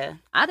was. Yeah.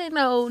 I didn't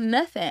know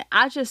nothing.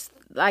 I just,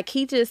 like,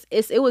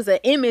 it was an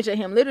image of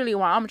him. Literally,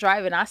 while I'm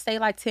driving, I stay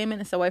like 10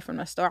 minutes away from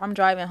the store. I'm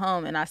driving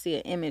home, and I see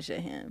an image of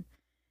him.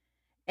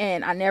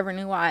 And I never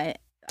knew why.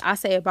 I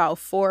say about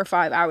 4 or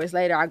 5 hours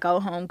later, I go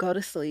home, go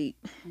to sleep,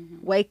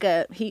 wake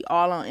up. He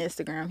all on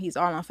Instagram. He's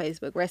all on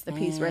Facebook. Rest in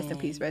peace, rest in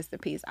peace, rest in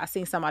peace. I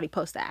seen somebody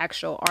post the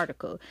actual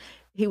article.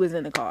 He was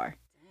in the car.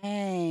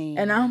 Dang.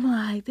 And I'm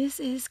like, this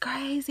is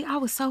crazy. I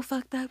was so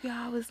fucked up, y'all.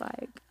 I was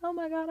like, oh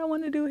my God, I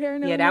want to do hair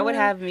no more. That would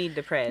have me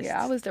depressed.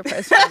 Yeah, I was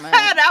depressed for months.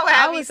 That would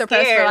have me scared.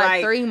 Depressed for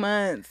like 3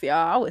 months, y'all.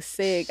 I was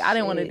sick. I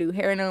didn't want to do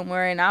hair no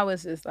more. And I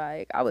was just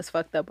like, I was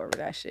fucked up over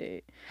that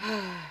shit.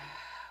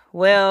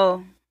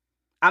 Well,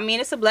 I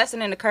mean, it's a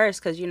blessing and a curse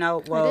because, you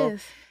know,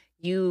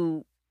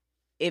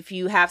 if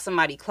you have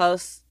somebody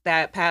close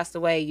that passed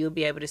away, you'll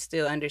be able to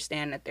still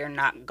understand that they're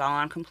not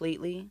gone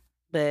completely.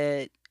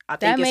 But I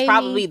think it's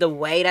probably the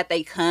way that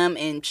they come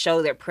and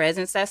show their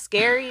presence that's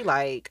scary.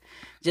 Like,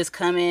 just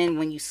coming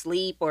when you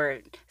sleep or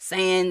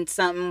saying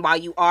something while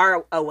you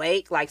are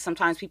awake. Like,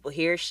 sometimes people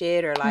hear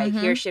shit or, like,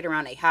 hear shit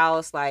around their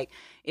house. Like,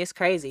 it's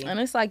crazy. And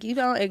it's like, you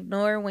don't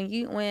ignore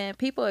when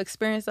people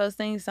experience those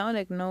things, don't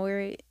ignore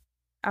it.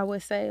 I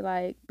would say,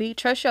 like,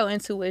 trust your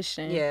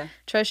intuition. Yeah.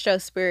 Trust your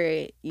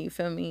spirit. You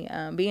feel me?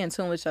 Be in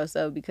tune with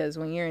yourself, because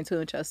when you're in tune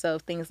with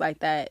yourself, things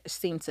like that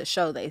seem to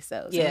show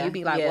themselves. Yeah. And you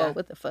be like, whoa,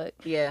 what the fuck?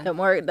 Yeah.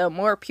 The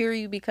more pure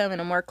you become and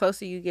the more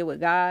closer you get with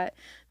God,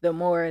 the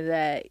more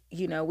that,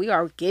 you know, we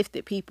are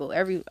gifted people.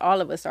 All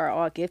of us are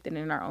all gifted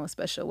in our own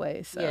special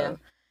way. So,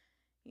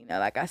 you know,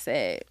 like I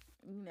said,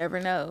 you never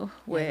know.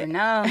 Never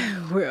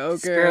know. Well,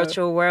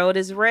 spiritual world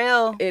is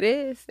real. It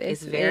is.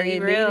 It's very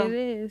real. It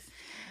is.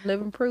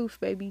 Living proof,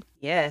 baby.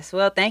 Yes.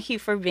 Well, thank you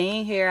for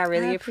being here. I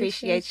really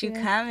appreciate you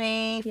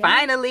coming. Yeah.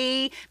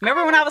 Finally.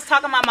 Remember when I was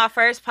talking about my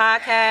first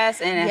podcast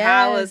and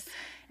how I was,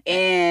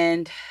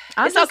 and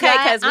it's okay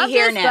because we're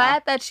here now. I'm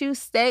glad that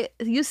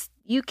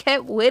you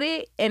kept with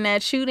it and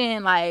that you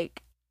didn't,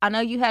 like, I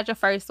know you had your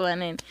first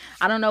one and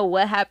I don't know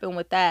what happened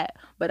with that,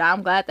 but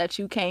I'm glad that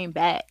you came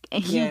back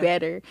and you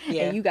better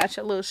and you got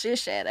your little shit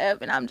shut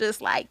up, and I'm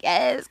just like,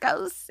 yes,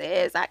 go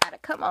sis, I gotta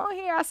come on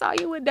here. I saw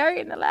you with Dirt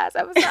in the last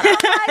episode. I'm like,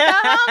 the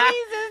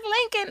homies is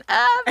linking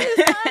up.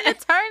 It's time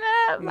to turn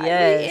up. Like,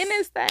 we in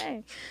this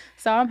thing.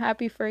 So I'm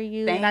happy for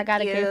you. And I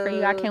got a gift for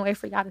you. I can't wait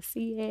for y'all to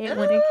see it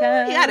when it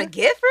comes. You got a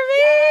gift for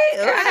me?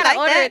 Yeah, I gotta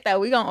order it though.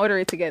 We gonna order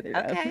it together though.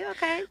 Okay.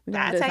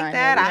 I'll take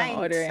that.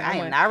 I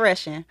am not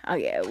rushing. Oh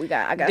yeah,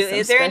 I got some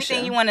Is there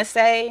anything you want to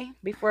say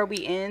before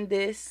we end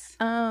this?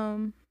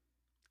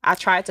 I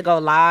tried to go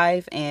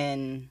live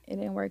and it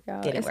didn't work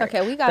out. It's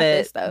okay. We got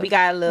this though. We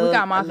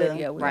got my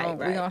video. We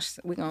gonna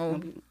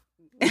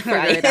figure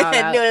it all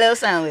out. Do a little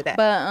something with that.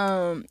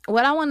 But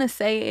what I want to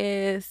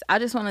say is, I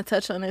just want to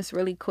touch on this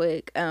really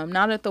quick.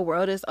 Now that the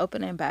world is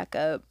opening back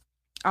up,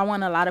 I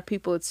want a lot of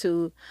people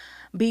to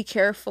be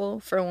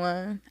careful. For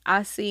one,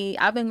 I've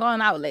been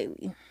going out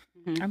lately.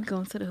 I'm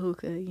going to the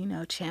hookah, you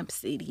know, Champ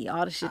City,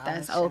 all the shit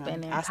that's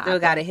open. And I still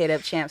got to hit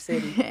up Champ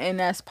City. And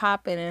that's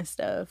popping and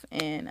stuff.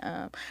 And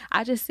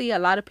I just see a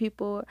lot of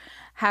people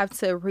I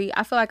feel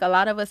like a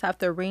lot of us have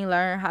to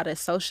relearn how to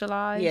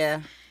socialize.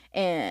 Yeah.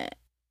 And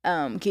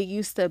get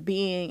used to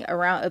being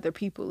around other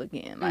people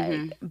again,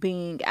 like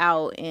being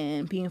out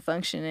and being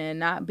functioning and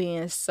not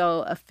being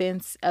so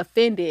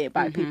offended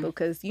by people,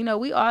 because you know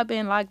we all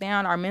been locked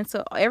down.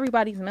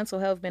 Everybody's mental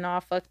health been all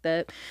fucked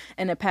up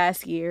in the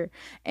past year,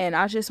 and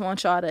I just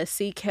want y'all to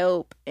seek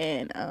help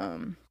and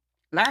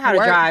learn how to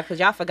drive,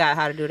 because y'all forgot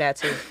how to do that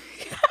too.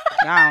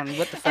 Y'all don't know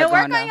what the fuck and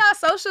work on on y'all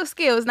social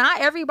skills. Not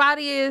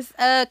everybody is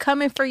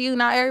coming for you.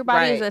 Not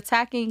everybody is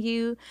attacking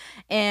you.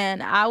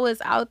 And I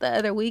was out the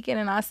other weekend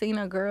and I seen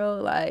a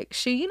girl, like,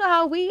 you know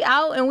how we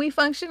out and we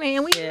functioning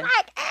and we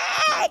like,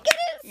 hey, get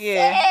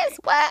it, sis,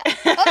 what? On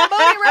the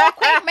booty real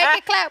quick, make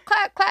it clap,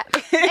 clap, clap.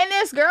 And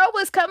this girl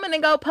was coming to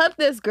go pump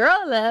this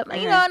girl up.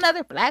 You know,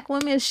 another black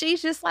woman,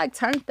 she's just like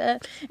turned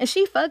up and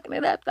she fucking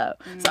it up though.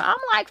 So I'm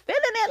like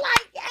feeling it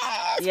like,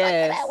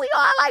 yes. We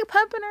all like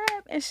pumping her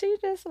up. And she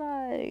just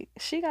like,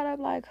 she got up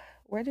like,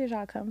 where did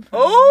y'all come from?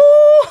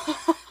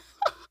 Oh,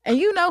 and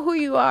you know who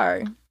you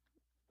are.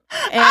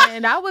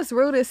 And I was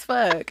rude as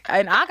fuck.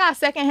 And I got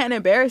secondhand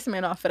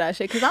embarrassment off of that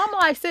shit. Because I'm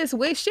like, sis,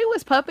 she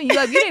was pumping you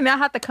up. You did not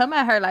have to come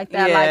at her like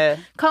that. Like,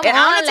 come on,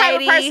 I'm the type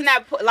lady. of person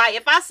that, like,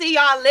 if I see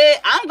y'all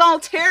lit, I'm going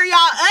to tear y'all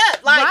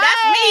up. Like,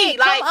 that's me.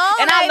 Like, on,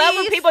 and I love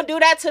when people do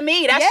that to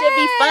me. That should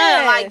be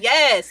fun. Like,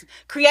 yes.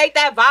 Create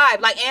that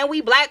vibe. Like, and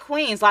we black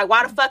queens. Like,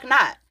 why the fuck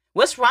not?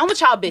 What's wrong with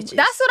y'all bitches?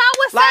 That's what I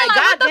was saying. Like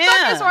what the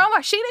fuck is wrong with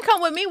her? She didn't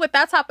come with me with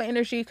that type of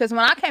energy, because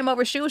when I came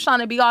over, she was trying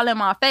to be all in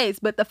my face.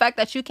 But the fact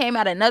that you came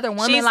at another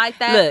woman like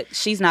that. Look,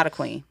 she's not a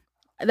queen.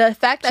 The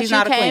fact that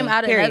you came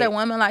at another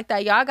woman like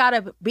that, y'all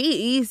gotta be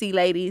easy,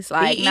 ladies.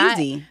 Like, be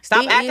easy.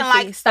 Stop acting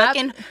like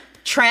fucking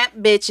tramp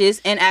bitches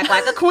and act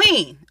like a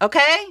queen.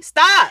 Okay?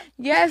 Stop.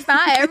 Yes,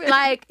 not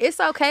like it's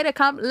okay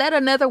to let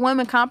another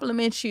woman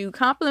compliment you.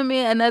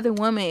 Compliment another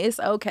woman. It's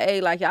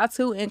okay. Like y'all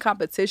two in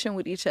competition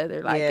with each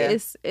other. Like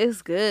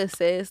it's good,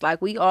 sis.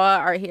 Like we all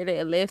are here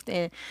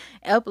to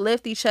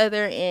uplift each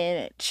other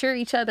and cheer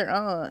each other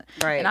on.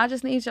 Right. And I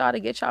just need y'all to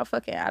get y'all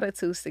fucking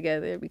attitudes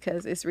together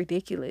because it's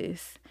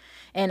ridiculous.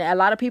 And a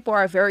lot of people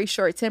are very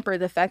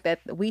short-tempered. The fact that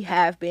we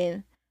have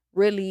been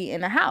really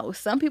in the house.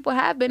 Some people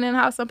have been in the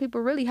house. Some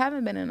people really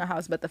haven't been in the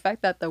house. But the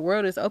fact that the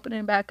world is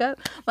opening back up,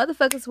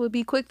 motherfuckers would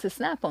be quick to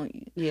snap on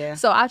you. Yeah.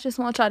 So I just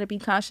want y'all to be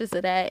conscious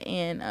of that.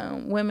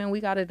 And women,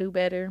 we got to do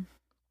better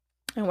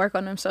and work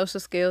on them social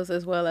skills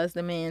as well as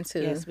the men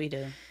too. Yes, we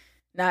do.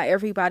 Not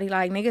everybody,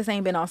 like, niggas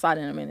ain't been outside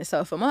in a minute. So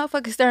if a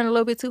motherfucker's staring a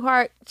little bit too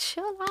hard,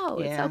 chill out.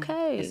 Yeah, it's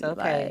okay. It's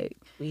okay. Like,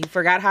 we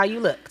forgot how you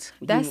looked.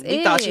 We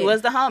thought you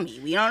was the homie.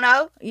 We don't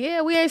know.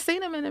 Yeah, we ain't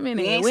seen him in a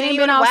minute. We ain't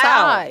been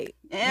outside.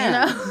 Yeah. You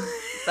know?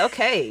 It's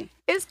okay.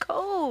 It's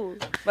cool.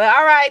 But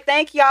all right,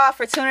 thank y'all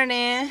for tuning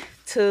in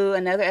to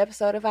another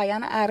episode of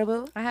Ayana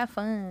Audible. I have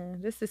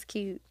fun. This is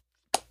cute.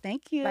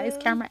 Thank you. Nice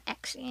camera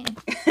action.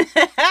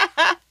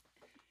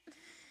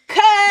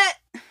 Cut.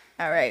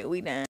 All right,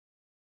 we done.